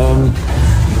final.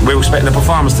 We were expecting a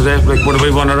performance today, whether we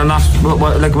won it or not,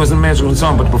 it wasn't a major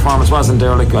concern, but the performance wasn't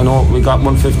there. I know we got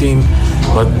 115,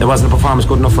 but it wasn't a performance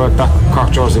good enough for that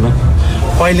Cork jersey.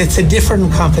 While it's a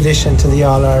different competition to the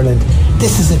All-Ireland,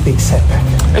 this is a big setback.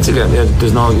 It's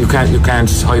there's no, you can't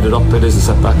hide it up. It is a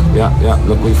setback. Yeah.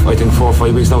 Look, we've I think 4 or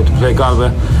 5 weeks now to play Galway.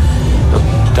 Look,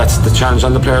 that's the challenge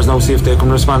on the players now. See if they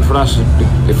can respond for that.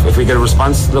 If we get a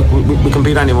response, look, we can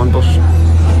beat anyone, but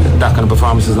that kind of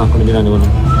performance is not going to beat anyone.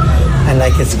 And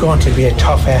it's going to be a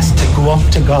tough ask to go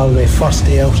up to Galway first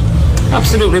day out.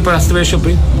 Absolutely, but that's the way it should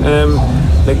be.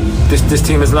 This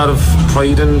team has a lot of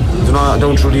pride, and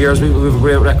down through the years we have a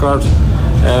great record.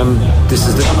 This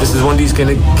is one of these kind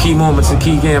of key moments, a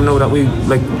key game now that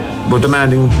we're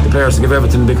demanding the players to give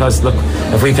everything, because look,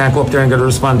 if we can't go up there and get a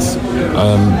response,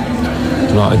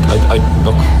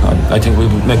 I think we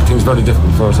make things very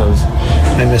difficult for ourselves.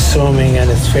 I'm assuming, and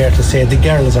it's fair to say, the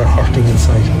girls are hurting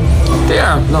inside. They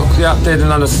are. Look, yeah, they had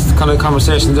an honest kind of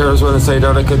conversation there as well inside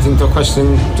there. I think they're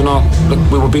questioning,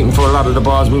 we were beaten for a lot of the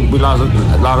balls. We lost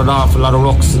a lot of off, a lot of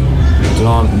rucks.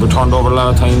 We turned over a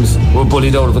lot of times. We're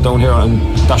bullied out of it down here, and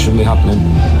that shouldn't be happening.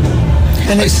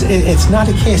 And it's not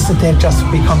a case that they've just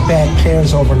become bad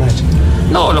players overnight.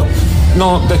 No,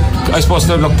 I suppose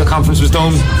the conference was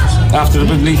down after the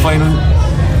big league final.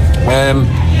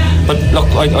 But look,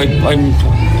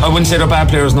 I wouldn't say they're bad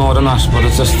players, no, they're not. But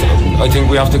it's just, I think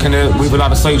we have to we have a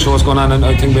lot of side shows going on, and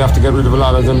I think we have to get rid of a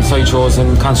lot of them side shows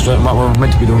and concentrate on what we're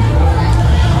meant to be doing.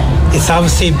 It's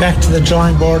obviously back to the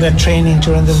drawing board at training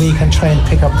during the week and try and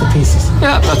pick up the pieces.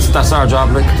 Yeah, that's our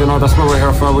job. That's what we're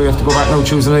here for. We have to go back now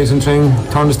Tuesday night and try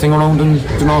and turn this thing around, and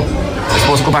I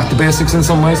suppose go back to basics in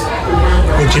some ways.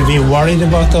 Would you be worried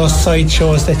about those side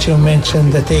shows that you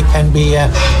mentioned, that they can be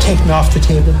taken off the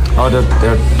table? Oh,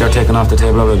 they're taken off the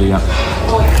table already, yeah.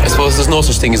 I suppose there's no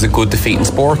such thing as a good defeat in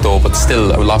sport though, but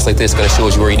still a loss like this kind of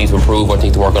shows you where you need to improve, I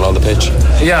think, to work on the pitch.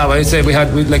 Yeah, I'd say we had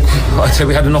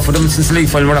enough of them since the league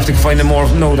final. We'll have to find them more.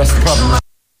 No, that's the problem.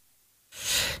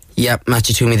 Yep,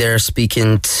 Matthew Toomey there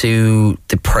speaking to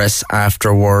the press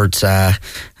afterwards,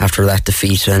 after that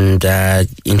defeat, and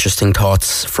interesting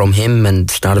thoughts from him, and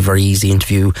it's not a very easy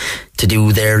interview to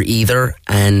do there either.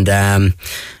 And I'm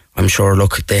sure,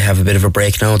 look, they have a bit of a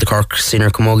break now, the Cork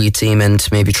Senior Camogie team, and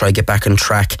maybe try to get back on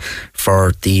track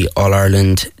for the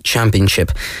All-Ireland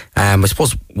Championship. I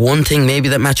suppose one thing maybe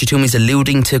that Matthew Toomey's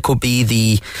alluding to could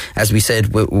be as we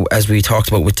said, as we talked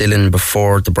about with Dylan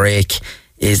before the break,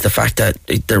 is the fact that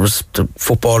there was the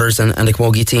footballers and the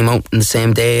camogie team out in the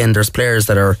same day, and there's players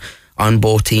that are on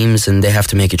both teams and they have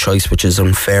to make a choice, which is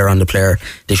unfair on the player.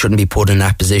 They shouldn't be put in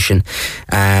that position.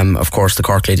 Of course, the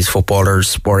Cork Ladies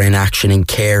footballers were in action in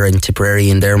Care and Tipperary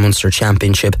in their Munster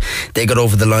Championship. They got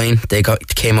over the line. They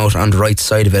came out on the right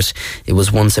side of it. It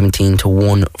was 117 to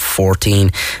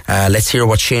 114. Let's hear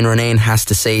what Shane Renane has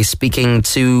to say, speaking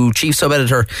to Chief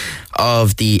Sub-Editor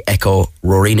of the Echo,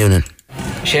 Rory Noonan.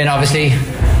 Shane, obviously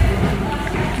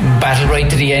battle right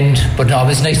to the end, but no,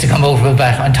 it's nice to come out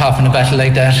on top in a battle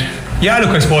like that. Yeah, look,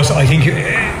 I suppose I think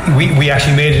we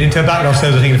actually made it into a battle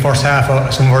ourselves. I think in the first half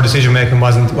some of our decision making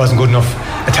wasn't good enough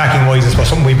attacking wise. I suppose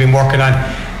something we've been working on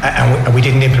and we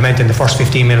didn't implement in the first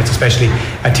 15 minutes especially.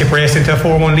 And Tip raced into a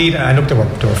 4-1 lead, and look,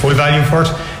 they were full value for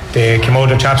it. They came out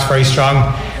of the chaps very strong,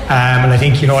 and I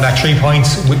think that 3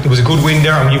 points, it was a good win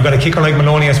there. And you've got a kicker like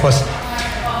Maloney, I suppose.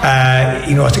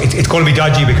 It's going to be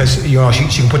dodgy because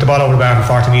she can put the ball over the bar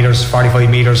from 40 metres, 45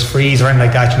 metres, frees or anything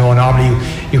like that. Normally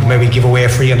you can maybe give away a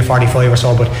free on the 45 or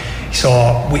so, but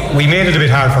we made it a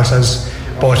bit hard for ourselves.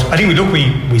 But I think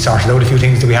we sorted out a few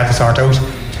things that we had to sort out.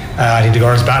 I think the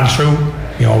girls battled through.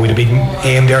 We had a big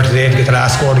aim there today to get the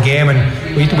last score of the game,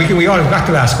 and we all got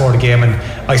the last score of the game. And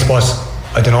I suppose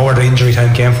I don't know where the injury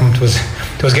time came from. It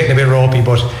was getting a bit ropey,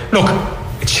 but look,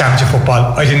 it's championship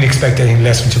football. I didn't expect anything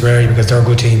less from Tipperary because they're a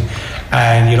good team,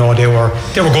 and they were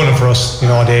gunning for us. They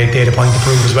had a point to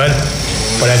prove as well.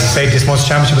 But as I said, this month's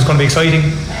championship is going to be exciting.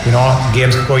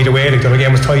 Games could go either way. Like the other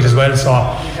game was tight as well, so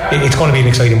it's going to be an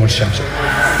exciting month's championship.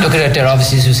 Look at it there,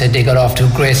 obviously, as you said, they got off to a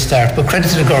great start, but credit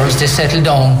to the girls, they settled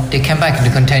down, they came back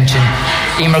into contention.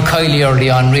 Emer Kiley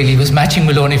early on really was matching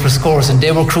Maloney for scores, and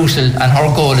they were crucial, and her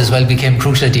goal as well became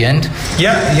crucial at the end.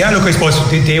 Yeah, look, I suppose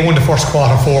they won the first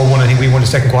quarter 4-1. I think we won the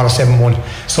second quarter 7-1,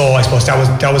 so I suppose that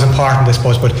was important, I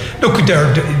suppose. But look,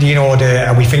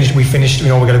 we finished, we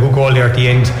got a good goal there at the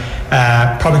end.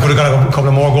 Probably could have got a couple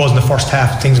of more goals in the first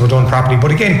half if things were done properly, but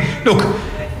again, look,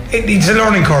 it's a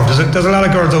learning curve. There's a lot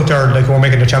of girls out there who are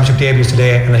making their championship debuts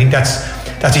today, and I think that's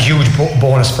a huge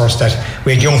bonus for us, that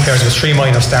we had young players. There was 3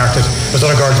 minors started. There's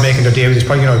other girls making their debuts.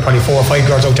 There's probably 4 or 5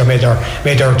 girls out there made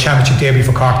their championship debut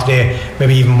for Cork today,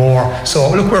 maybe even more. So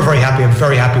look, we're very happy. I'm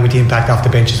very happy with the impact off the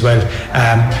bench as well.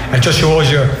 And it just shows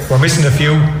you we're missing a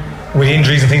few with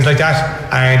injuries and things like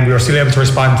that, and we were still able to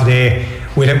respond today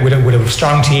with a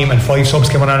strong team, and 5 subs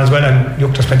came on as well, and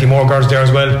look, there's plenty more girls there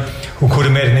as well who could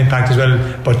have made an impact as well,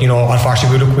 but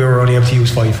unfortunately we were only able to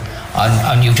use 5.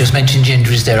 And you just mentioned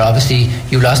injuries there. Obviously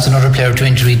you lost another player to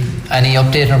injury. Any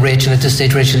update on Rachel at this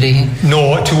stage, Rachel Leahy?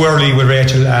 No, too early with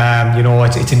Rachel.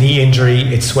 It's a knee injury.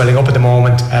 It's swelling up at the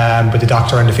moment. But the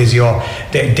doctor and the physio,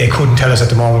 they couldn't tell us at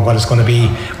the moment what it's going to be.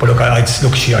 But look, I'd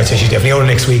say she's definitely out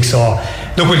next week. So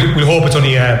look, we'll hope it's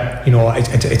only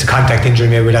it's a contact injury.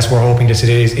 Maybe that's what we're hoping that it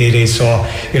is. So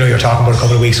you're talking about a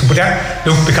couple of weeks. But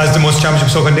look, because the Munster Championship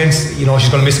is so condensed, she's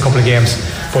going to miss a couple of games.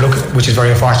 But look, which is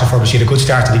very unfortunate for her. But she had a good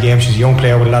start to the game. She's a young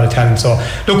player with a lot of talent. So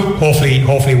look, hopefully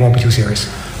it won't be too serious.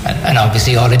 And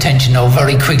obviously all attention now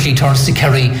very quickly turns to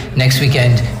Kerry next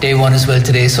weekend. Day one as well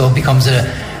today, so it becomes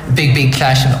a big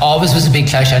clash, and always was a big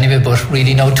clash anyway, but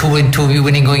really now 2 of you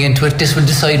winning going into it, this will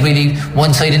decide really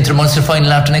one side into the Munster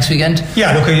final after next weekend.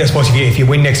 Yeah, look, I suppose if you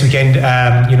win next weekend,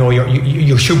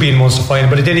 you should be in Munster final,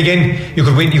 but then again you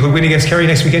could win against Kerry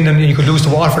next weekend, and you could lose to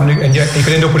Waterford, and you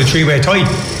could end up with a 3-way tie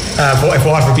if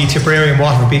Waterford beat Tipperary and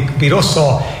Waterford beat us.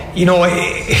 So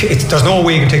there's no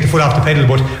way you can take the foot off the pedal.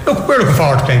 But look, we're looking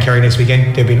forward to playing Kerry next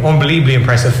weekend. They've been unbelievably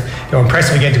impressive. They were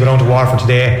impressive again to go down to Waterford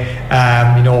today.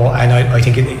 And I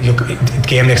think the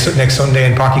game next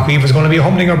Sunday in Páirc Uí Chaoimh is going to be a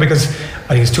humdinger, because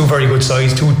I think it's 2 very good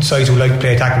sides, 2 sides who like to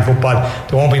play attacking football.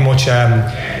 There won't be much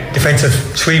defensive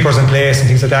sweepers in place and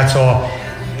things like that. So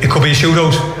it could be a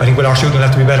shootout. I think our shooting will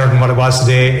have to be better than what it was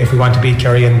today if we want to beat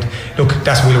Kerry, and look,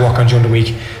 that's what we'll work on during the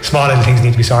week. Small little things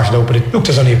need to be sorted out, but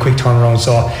there's only a quick turnaround,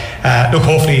 so look,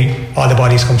 hopefully all the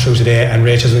bodies come through today and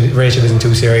Rachel isn't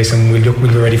too serious, and we'll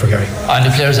be ready for Kerry. And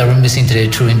the players that were missing today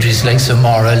through injuries like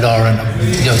Samara, Lauren,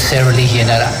 Sarah Leahy and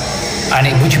that,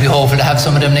 and would you be hopeful to have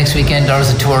some of them next weekend, or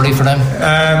is it too early for them?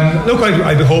 Look,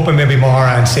 I'd be hoping maybe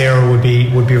Mara and Sarah would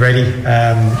be ready.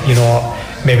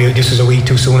 Maybe this was a week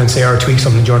too soon and Sarah tweaked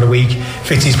something during the week.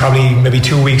 Fitzy's probably maybe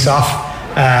 2 weeks off.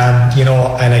 And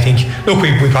I think, look,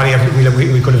 we probably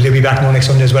we could have Libby back now next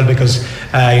Sunday as well, because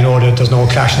there's no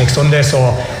clash next Sunday, so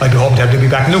I'd be hoping to have Libby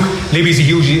back. And look, Libby's a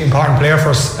hugely important player for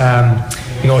us.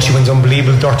 She wins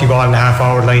unbelievable dirty ball in the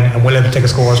half-hour line and will able to take a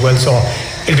score as well, so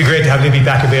it'll be great to have Libby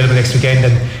back available next weekend.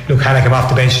 And look, Hannah came off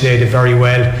the bench today, did very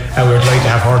well. We were delighted to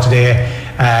have her today.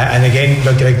 And again,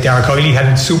 like Dara Kiley had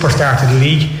a super start to the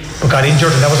league but got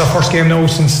injured, and that was our first game now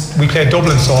since we played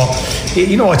Dublin, so the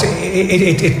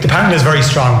panel is very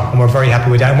strong and we're very happy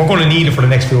with that, and we're going to need it for the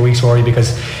next few weeks, Rory,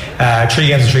 because 3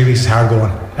 games in 3 weeks is hard going,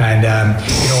 and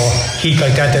heat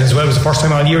like that then as well was the first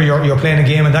time all year you're playing a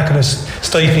game in that kind of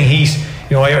stifling heat.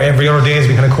 Every other day has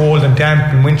been kind of cold and damp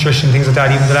and winterish and things like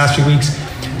that, even the last few weeks.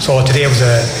 So today was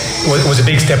a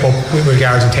big step up with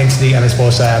regards intensity and I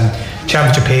suppose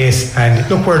championship pace, and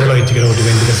look, we're delighted to get out the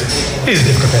win because it is a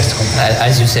difficult place to come.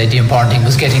 As you said, the important thing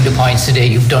was getting the points today.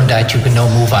 You've done that, you can now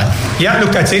move on. Yeah,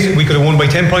 look, that's it. We could have won by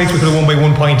 10 points, we could have won by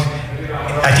 1 point.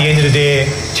 At the end of the day,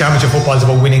 championship football is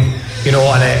about winning,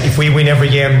 and if we win every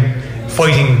game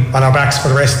fighting on our backs for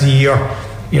the rest of the year,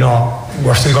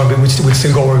 we're still going to we'll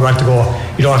still go where we want to go.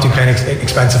 You don't have to be playing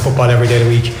expensive football every day of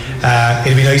the week.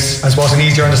 It'll be nice, I suppose, and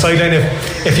easier on the sideline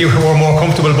if you were more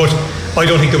comfortable, but I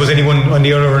don't think there was anyone on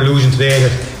the other illusion today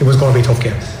that it was going to be a tough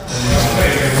game.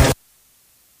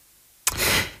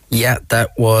 Yeah,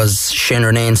 that was Shane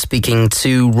Renane speaking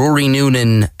to Rory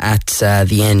Noonan at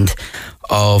the end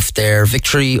of their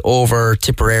victory over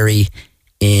Tipperary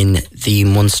in the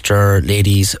Munster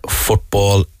Ladies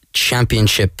Football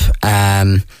Championship.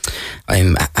 I'm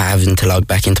having to log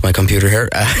back into my computer here.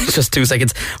 Just 2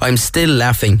 seconds. I'm still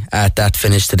laughing at that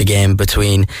finish to the game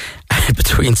between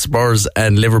Spurs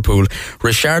and Liverpool.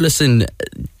 Richarlison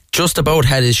just about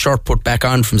had his shirt put back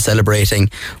on from celebrating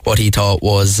what he thought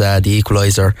was the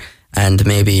equaliser, and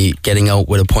maybe getting out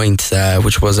with a point,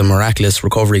 which was a miraculous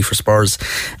recovery for Spurs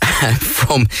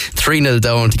from 3-0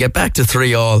 down to get back to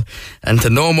 3-3 and to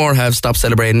no more have stopped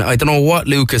celebrating. I don't know what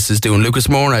Lucas is doing. Lucas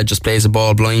Moura just plays a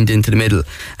ball blind into the middle,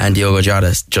 and Diogo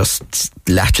Jota just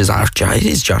latches on. It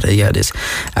is Jota, yeah, it is.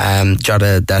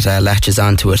 Jota that latches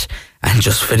onto it and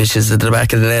just finishes at the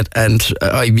back of the net. And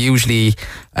I'm usually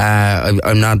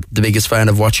I'm not the biggest fan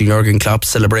of watching Jurgen Klopp's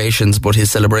celebrations, but his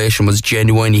celebration was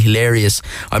genuinely hilarious.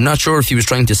 I'm not sure if he was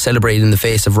trying to celebrate in the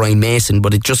face of Ryan Mason,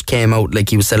 but it just came out like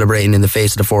he was celebrating in the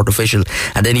face of the fourth official,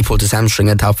 and then he put his hamstring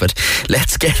on top of it.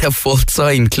 Let's get a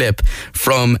full-time clip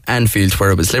from Anfield,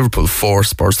 where it was Liverpool 4,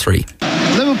 Spurs 3.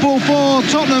 Liverpool 4,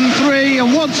 Tottenham 3,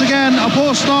 and once again a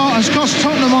poor start has cost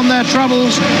Tottenham on their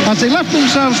travels as they left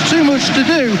themselves too much to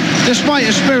do despite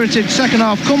a spirited second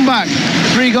half comeback.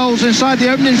 3 goals inside the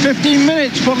opening 15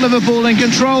 minutes put Liverpool in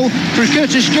control through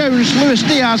Curtis Jones, Luis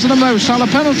Diaz and a Mo Salah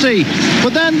penalty,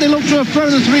 but then they looked to have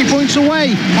thrown the 3 points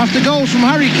away after goals from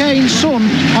Harry Kane, Son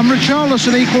and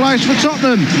Richarlison equalised for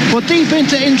Tottenham. But deep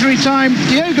into injury time,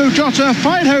 Diogo Jota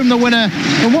fired home the winner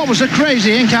in what was a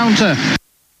crazy encounter.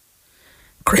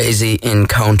 Crazy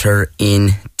encounter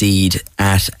indeed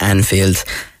at Anfield,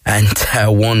 and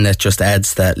one that just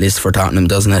adds that list for Tottenham,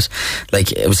 doesn't it?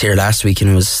 Like, it was here last week and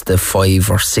it was the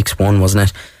 5 or 6-1, wasn't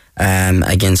it,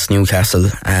 against Newcastle,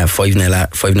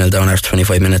 5-0 down after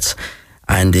 25 minutes,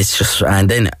 and it's just, and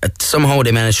then somehow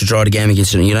they managed to draw the game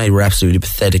against United. Were absolutely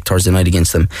pathetic Thursday night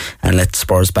against them and let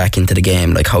Spurs back into the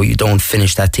game. Like, how you don't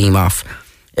finish that team off.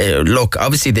 Look,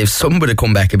 obviously they've some bit of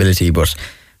comeback ability, but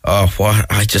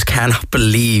I just cannot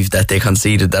believe that they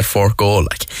conceded that 4th goal.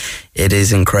 Like, it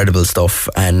is incredible stuff,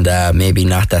 and maybe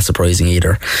not that surprising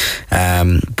either.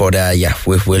 But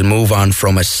we'll move on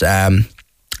from it.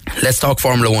 Let's talk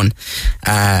Formula 1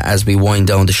 as we wind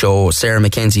down the show. Sarah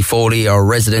McKenzie-Foley, our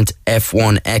resident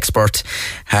F1 expert,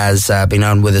 has been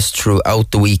on with us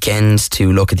throughout the weekend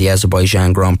to look at the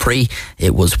Azerbaijan Grand Prix.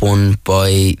 It was won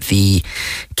by the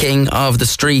king of the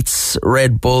streets,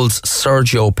 Red Bull's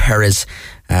Sergio Perez.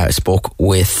 I spoke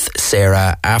with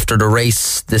Sarah after the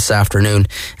race this afternoon,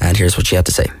 and here's what she had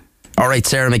to say. Alright,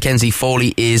 Sarah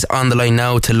McKenzie-Foley is on the line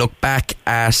now to look back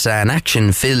at an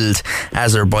action-filled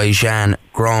Azerbaijan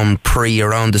Grand Prix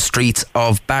around the streets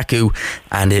of Baku,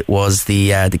 and it was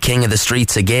the king of the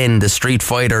streets again, the street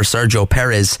fighter Sergio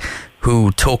Perez,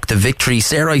 who took the victory.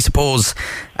 Sarah, I suppose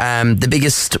the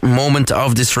biggest moment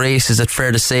of this race, is it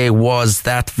fair to say, was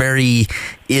that very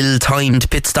ill-timed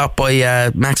pit stop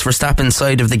by Max Verstappen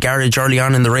side of the garage early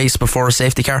on in the race before a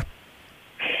safety car?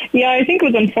 Yeah, I think it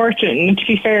was unfortunate. And to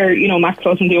be fair, Max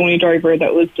wasn't the only driver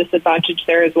that was disadvantaged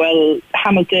there as well.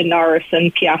 Hamilton, Norris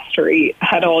and Piastri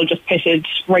had all just pitted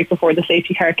right before the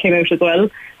safety car came out as well.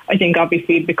 I think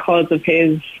obviously because of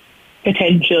his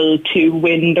potential to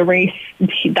win the race,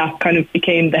 that kind of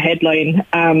became the headline.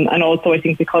 And also I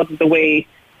think because of the way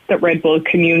that Red Bull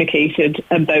communicated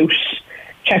about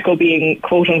Checo being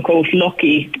quote-unquote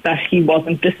lucky that he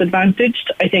wasn't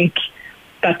disadvantaged, I think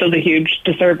that does a huge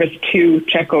disservice to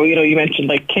Checo. You mentioned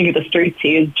like king of the streets.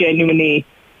 He is genuinely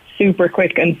super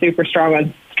quick and super strong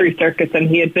on street circuits, and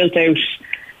he had built out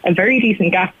a very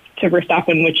decent gap to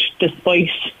Verstappen, which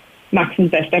despite Max's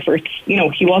best efforts,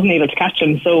 he wasn't able to catch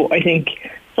him. So I think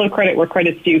full credit where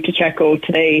credit's due to Checo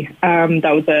today.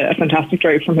 That was a fantastic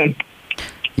drive from him.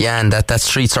 Yeah, and that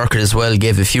street circuit as well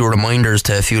gave a few reminders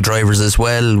to a few drivers as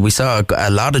well. We saw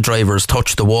a lot of drivers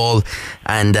touch the wall,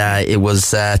 and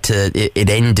it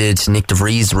ended Nick de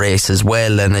Vries' race as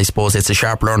well. And I suppose it's a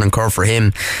sharp learning curve for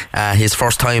him. His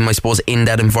first time, I suppose, in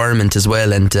that environment as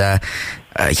well, and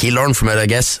he learned from it, I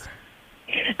guess.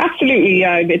 Absolutely,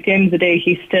 yeah. At the end of the day,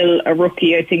 he's still a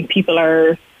rookie. I think he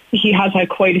has had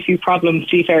quite a few problems,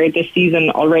 to be fair, this season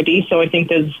already. So I think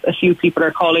there's a few people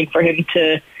are calling for him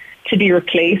to be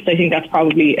replaced. I think that's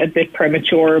probably a bit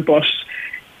premature, but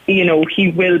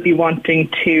he will be wanting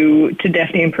to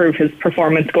definitely improve his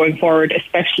performance going forward,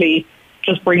 especially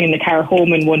just bringing the car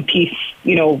home in one piece,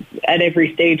 at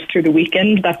every stage through the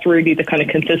weekend. That's really the kind of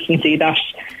consistency that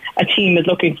a team is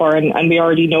looking for, and we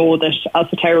already know that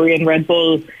AlphaTauri and Red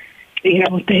Bull,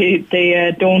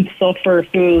 they don't suffer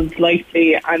fools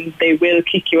lightly, and they will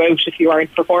kick you out if you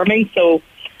aren't performing. So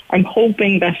I'm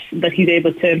hoping that he's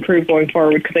able to improve going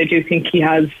forward, because I do think he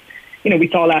has, we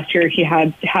saw last year he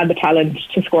had the talent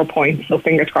to score points, so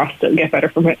fingers crossed it'll get better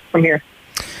from here.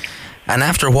 And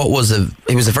after it was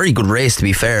a very good race, to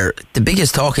be fair, the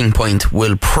biggest talking point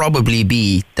will probably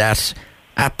be that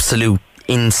absolute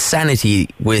insanity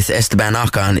with Esteban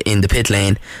Ocon in the pit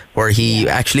lane, where he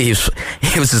actually,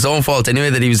 it was his own fault anyway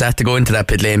that he was had to go into that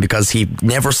pit lane, because he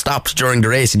never stopped during the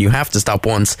race, and you have to stop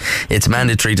once. It's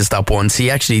mandatory to stop once. He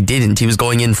actually didn't. He was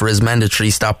going in for his mandatory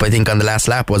stop, I think on the last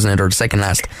lap, wasn't it, or the second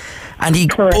last, and he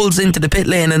pulls into the pit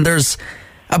lane and there's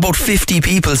about 50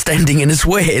 people standing in his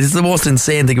way. It's the most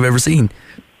insane thing I've ever seen.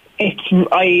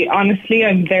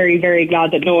 I'm very, very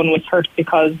glad that no one was hurt,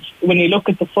 because when you look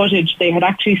at the footage, they had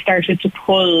actually started to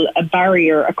pull a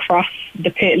barrier across the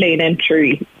pit lane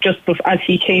entry just as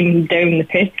he came down the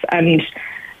pits, and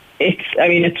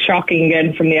it's shocking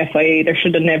again from the FIA. There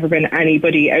should have never been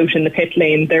anybody out in the pit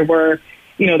lane. There were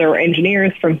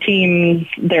engineers from teams,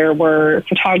 there were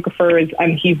photographers,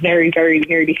 and he very, very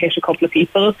nearly hit a couple of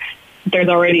people. There's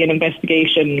already an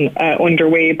investigation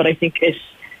underway, but I think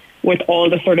with all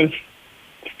the sort of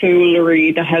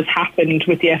foolery that has happened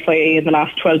with the FIA in the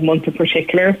last 12 months in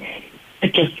particular,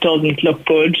 it just doesn't look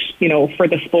good, for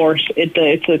the sport.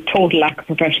 It's a total lack of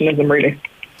professionalism, really.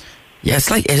 Yeah,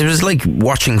 it was like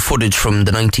watching footage from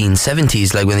the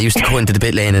 1970s, like when they used to go into the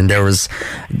pit lane and they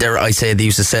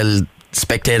used to sell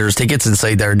spectators tickets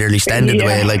inside there, nearly standing in the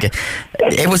way. Like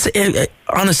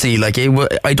honestly,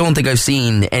 I don't think I've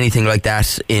seen anything like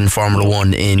that in Formula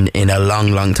 1 in a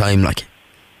long time.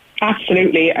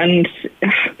 Absolutely, and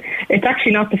it's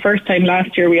actually not the first time.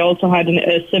 Last year we also had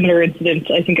a similar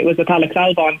incident. I think it was with Alex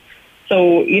Albon.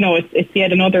 So, it's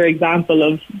yet another example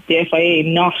of the FIA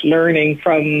not learning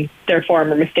from their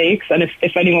former mistakes. And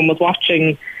if anyone was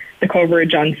watching the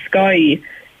coverage on Sky,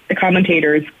 the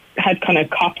commentators had kind of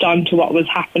copped on to what was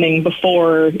happening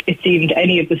before it seemed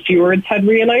any of the stewards had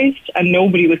realised, and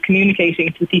nobody was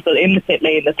communicating to people in the pit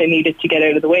lane that they needed to get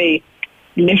out of the way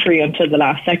literally until the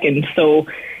last second. So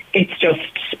it's just,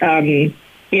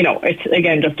 it's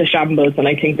again just a shambles, and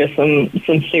I think there's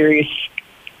some serious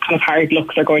kind of hard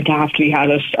looks are going to have to be had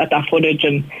at that footage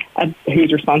and at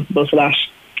who's responsible for that.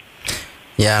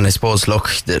 Yeah, and I suppose, look,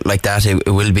 like that, it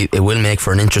will make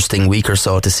for an interesting week or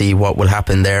so to see what will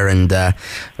happen there, and I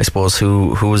suppose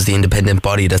who is the independent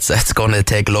body that's going to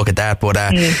take a look at that. But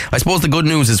I suppose the good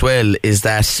news as well is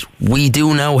that we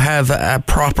do now have a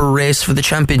proper race for the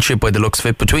championship by the looks of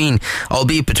it,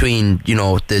 albeit between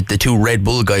the two Red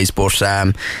Bull guys, but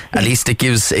at least it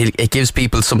gives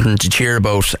people something to cheer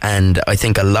about, and I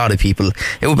think a lot of people,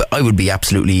 I would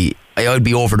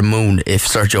be over the moon if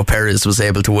Sergio Perez was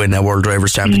able to win a World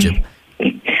Drivers' Championship.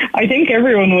 I think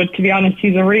everyone would, to be honest.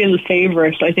 He's a real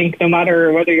favourite. I think no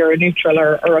matter whether you're a neutral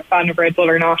or a fan of Red Bull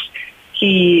or not,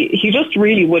 he just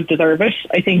really would deserve it.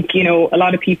 I think, you know, a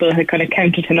lot of people had kind of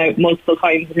counted him out multiple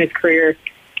times in his career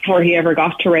before he ever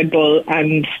got to Red Bull,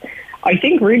 and I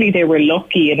think really they were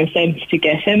lucky in a sense to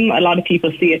get him. A lot of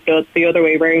people see it the other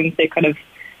way around. They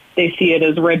see it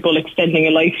as Red Bull extending a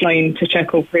lifeline to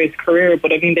Checo for his career,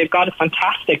 but I mean, they've got a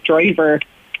fantastic driver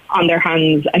on their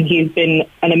hands, and he's been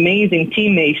an amazing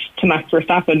teammate to Max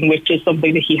Verstappen, which is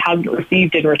something that he hasn't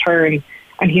received in return,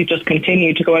 and he's just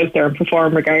continued to go out there and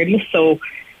perform regardless. So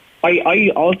I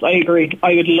agree.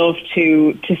 I would love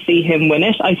to see him win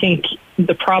it. I think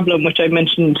the problem, which I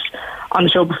mentioned on the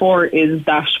show before, is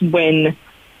that when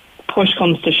push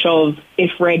comes to shove,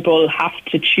 if Red Bull have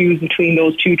to choose between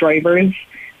those two drivers,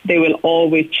 they will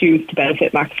always choose to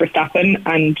benefit Max Verstappen.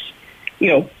 And, you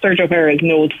know, Sergio Perez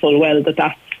knows full well that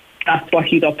that's what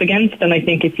he's up against, and I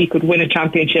think if he could win a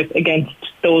championship against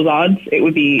those odds, it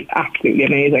would be absolutely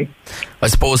amazing. I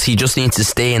suppose he just needs to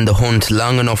stay in the hunt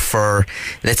long enough for,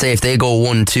 let's say if they go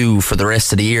 1-2 for the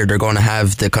rest of the year, they're going to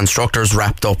have the constructors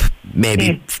wrapped up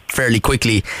maybe fairly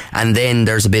quickly, and then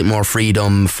there's a bit more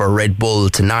freedom for Red Bull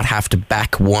to not have to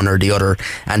back one or the other,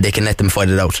 and they can let them fight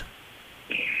it out.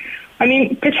 I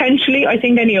mean, potentially, I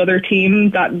think any other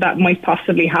team that might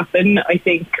possibly happen. I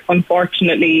think,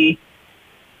 unfortunately,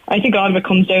 I think a lot of it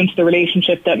comes down to the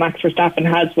relationship that Max Verstappen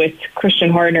has with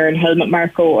Christian Horner and Helmut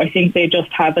Marko. I think they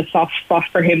just have a soft spot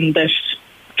for him that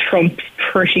trumps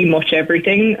pretty much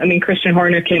everything. I mean, Christian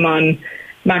Horner came on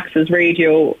Max's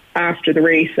radio after the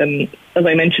race, and as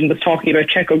I mentioned, was talking about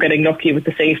Checo getting lucky with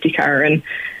the safety car, and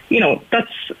you know,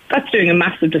 that's doing a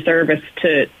massive disservice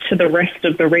to the rest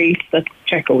of the race that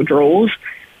Checo drove.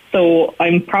 So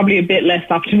I'm probably a bit less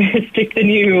optimistic than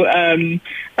you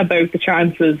about the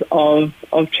chances of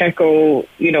Checo,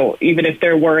 you know, even if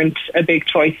there weren't a big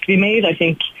choice to be made. I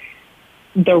think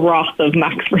the wrath of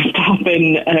Max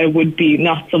Verstappen would be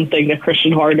not something that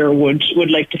Christian Horner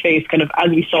would like to face, kind of as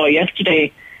we saw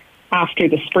yesterday after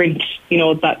the sprint, you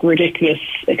know, that ridiculous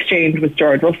exchange with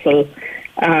George Russell.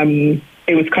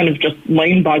 It was kind of just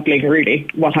mind-boggling, really,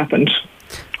 what happened.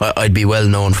 I'd be well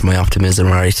known for my optimism,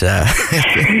 right? No,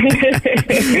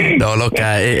 look,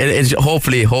 it's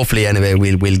hopefully anyway,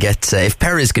 we'll get, if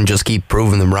Perez can just keep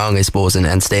proving them wrong, I suppose,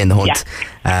 and stay in the hunt,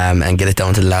 and get it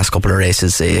down to the last couple of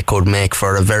races, it could make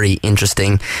for a very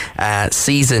interesting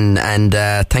season. And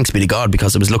thanks be to God,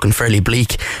 because it was looking fairly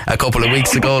bleak a couple of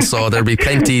weeks ago, so there'll be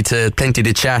plenty to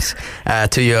chat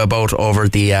to you about over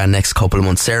the next couple of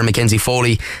months. Sarah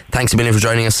McKenzie-Foley, thanks a million for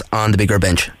joining us on the Big Red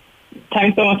Bench.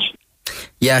 Thanks so much.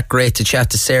 Yeah, great to chat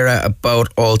to Sarah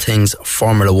about all things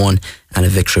Formula 1 and a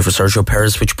victory for Sergio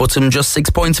Perez, which puts him just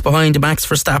 6 points behind Max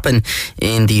Verstappen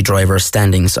in the driver's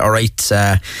standings. Alright,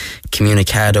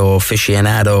 comunicado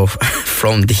aficionado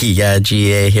from the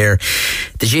GAA here.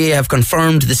 The GAA have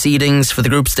confirmed the seedings for the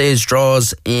group stage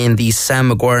draws in the Sam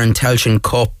Maguire and Tailteann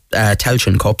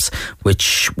Cups,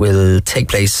 which will take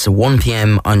place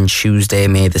 1pm on Tuesday,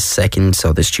 May the 2nd,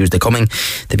 so this Tuesday coming.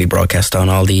 They'll be broadcast on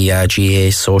all the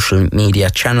GAA social media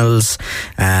channels.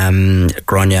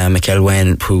 Grania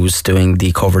McElwain, who's doing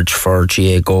the coverage for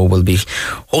GAA Go, will be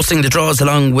hosting the draws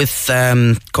along with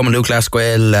Cumann Luke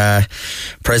Lasquale,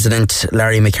 President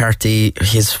Larry McCarthy,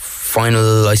 his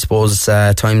final, I suppose,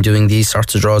 time doing these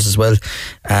sorts of draws as well.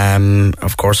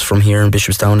 Of course, from here in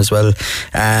Bishopstown as well.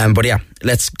 But yeah,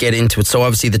 let's get into it. So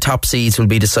obviously the top seeds will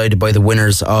be decided by the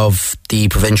winners of the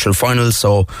provincial finals.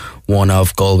 So one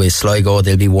of Galway Sligo,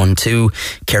 they'll be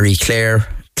 1-2. Kerry Clare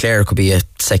could be a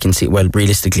second seed. Well,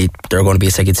 realistically, they're going to be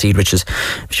a second seed, which is,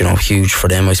 you know, huge for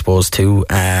them, I suppose, too.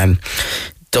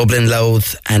 Dublin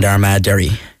Louth and Armagh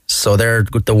Derry. So they're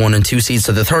the 1 and 2 seeds.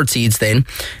 So the third seeds then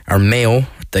are Mayo.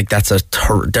 Like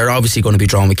they're obviously going to be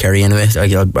drawn with Kerry anyway.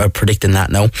 I'm predicting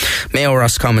that now. Mayo,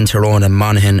 Roscommon, Tyrone and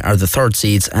Monaghan are the third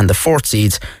seeds, and the fourth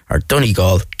seeds are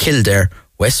Donegal, Kildare,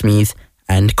 Westmeath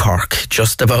and Cork,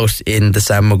 just about in the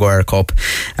Sam Maguire Cup.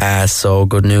 So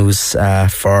good news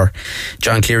for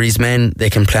John Cleary's men. They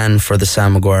can plan for the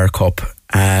Sam Maguire Cup.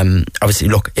 Obviously,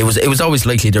 look, it was always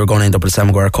likely they were going to end up with the Sam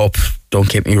Maguire Cup, don't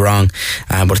get me wrong,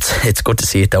 but it's good to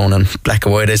see it down on black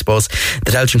and white, I suppose.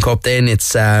 The Tailteann Cup then,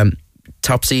 it's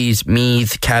top seeds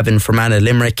Meath, Cavan, Fermanagh,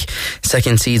 Limerick.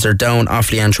 Second seeds are Down,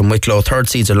 Offaly, Antrim, Wicklow. Third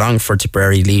seeds are Longford,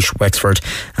 Tipperary, Laois, Wexford,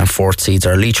 and fourth seeds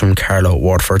are Leitrim, Carlow,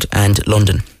 Waterford and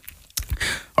London.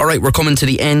 Alright, we're coming to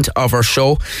the end of our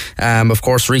show. Of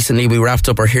course, recently we wrapped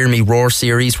up our Hear Me Roar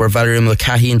series, where Valerie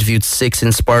Mulcahy interviewed 6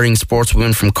 inspiring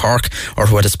sportswomen from Cork, or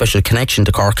who had a special connection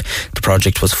to Cork. The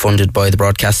project was funded by the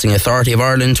Broadcasting Authority of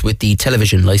Ireland with the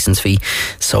television licence fee.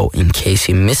 So in case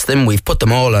you missed them, we've put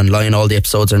them all online. All the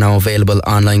episodes are now available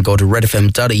online. Go to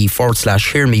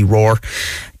redfm.ie/Hear Me Roar.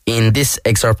 in this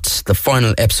excerpt, the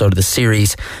final episode of the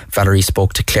series, Valerie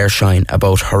spoke to Claire Shine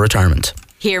about her retirement.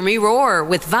 Hear Me Roar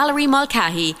with Valerie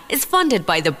Mulcahy is funded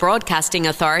by the Broadcasting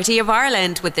Authority of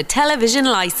Ireland with the television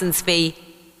licence fee.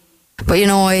 But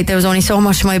there was only so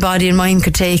much my body and mind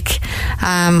could take.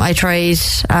 I tried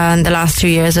in the last 2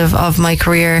 years of my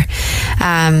career.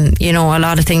 A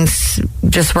lot of things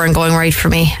just weren't going right for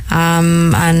me.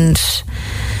 And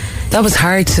that was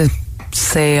hard to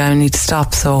say, I need to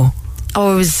stop. It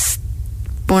was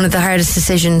one of the hardest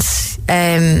decisions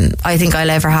I think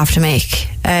I'll ever have to make.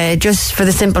 Just for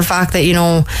the simple fact that,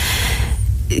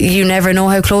 you never know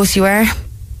how close you are.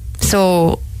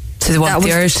 So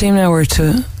the Irish team now, or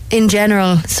to... In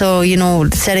general, so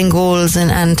setting goals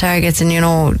and targets, and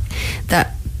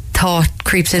that thought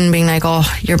creeps in, being like, oh,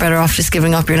 you're better off just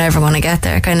giving up, you're never going to get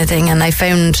there, kind of thing. And I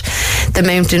found the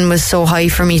mountain was so high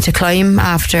for me to climb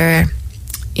after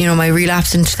my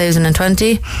relapse in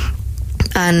 2020,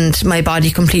 and my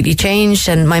body completely changed,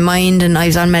 and my mind, and I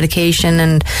was on medication,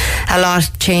 and a lot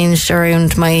changed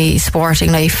around my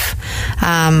sporting life.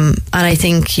 And I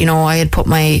think I had put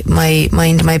my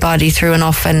mind and my body through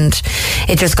enough, and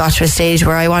it just got to a stage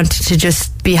where I wanted to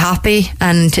just be happy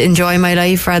and to enjoy my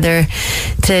life, rather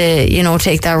to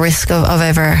take that risk of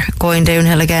ever going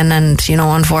downhill again. And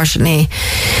unfortunately,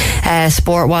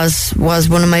 sport was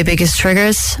one of my biggest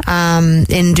triggers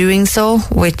in doing so.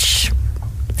 Which,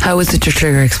 how was it your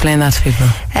trigger? Explain that to people.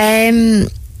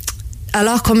 A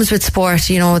lot comes with sport,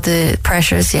 the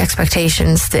pressures, the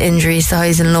expectations, the injuries, the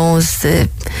highs and lows, the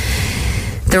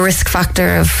risk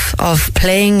factor of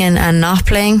playing and not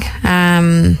playing,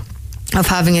 of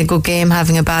having a good game,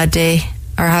 having a bad day,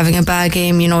 or having a bad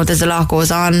game. There's a lot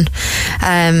goes on.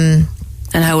 And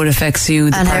how it affects you,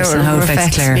 the person, how it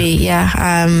affects Claire. Me, yeah.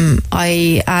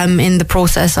 I am in the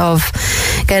process of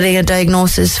getting a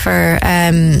diagnosis for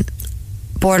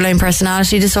borderline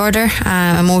personality disorder,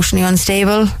 emotionally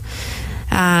unstable.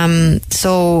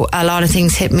 So a lot of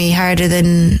things hit me harder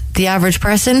than the average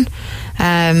person,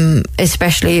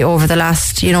 especially over the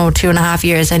last 2.5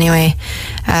 years anyway,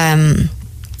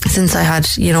 since I had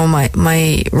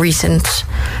my recent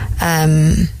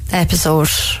episode,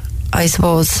 I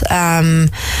suppose. And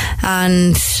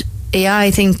yeah,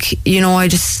 I think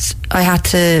I had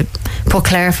to put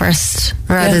Claire first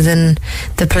rather than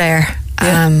the player.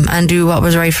 And do what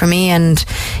was right for me, and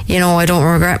I don't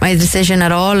regret my decision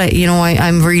at all.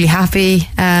 I'm really happy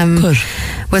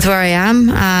with where I am,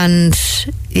 and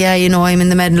I'm in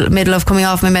the middle of coming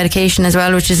off my medication as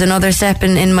well, which is another step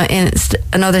in my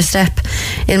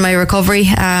recovery,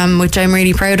 which I'm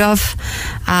really proud of.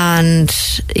 And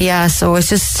so it's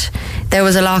just, there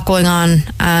was a lot going on,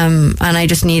 and I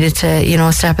just needed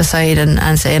to step aside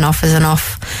and say enough is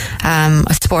enough.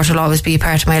 Sport will always be a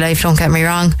part of my life, don't get me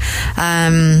wrong,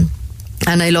 and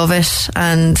I love it,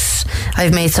 and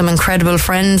I've made some incredible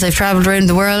friends. I've travelled around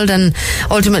the world, and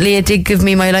ultimately it did give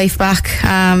me my life back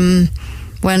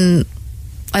when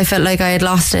I felt like I had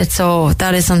lost it. So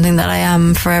that is something that I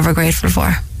am forever grateful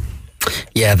for.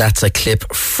 Yeah, that's a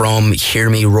clip from Hear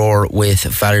Me Roar with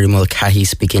Valerie Mulcahy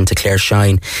speaking to Claire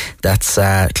Shine. That's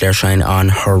Claire Shine on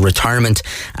her retirement,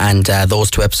 and those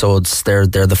two episodes, they're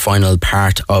the final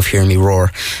part of Hear Me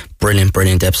Roar.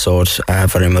 Brilliant episode.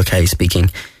 Valerie Mulcahy speaking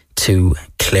to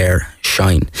Claire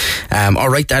Shine.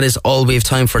 Alright, that is all we have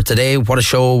time for today. What a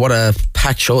show, what a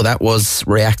packed show that was,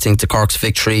 reacting to Cork's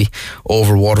victory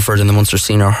over Waterford in the Munster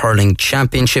Senior Hurling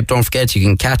Championship. Don't forget, you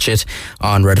can catch it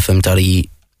on redfm.ie.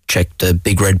 Check the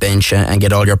Big Red Bench and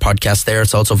get all your podcasts there.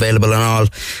 It's also available on all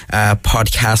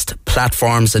podcast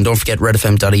platforms. And don't forget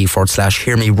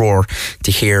redfm.ie/Hear Me Roar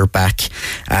to hear back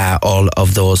all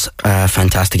of those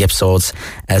fantastic episodes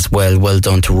as well. Well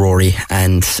done to Rory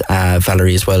and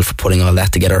Valerie as well for putting all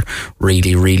that together.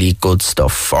 Really good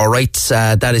stuff. Alright,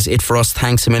 that is it for us.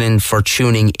 Thanks a million for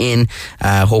tuning in.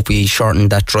 Hope we shortened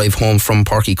that drive home from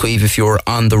Páirc Uí Chaoimh if you're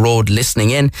on the road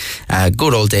listening in.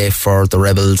 Good old day for the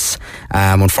Rebels.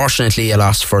 Unfortunately, a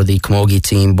loss for the camogie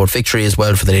team, but victory as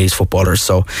well for the ladies footballers.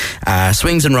 So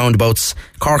swings and roundabouts.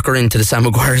 Cork are into the Sam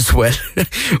Maguire as well,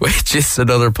 which is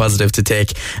another positive to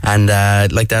take. And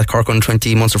like that, Cork won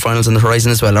 20 Munster finals on the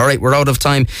horizon as well. Alright, we're out of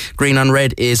time. Green on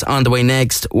Red is on the way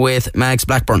next with Mags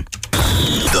Blackburn.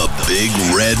 The Big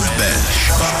Red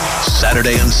Bench,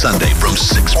 Saturday and Sunday from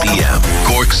 6 p.m.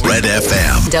 Cork's Red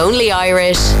FM. Only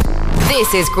Irish.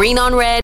 This is Green on Red.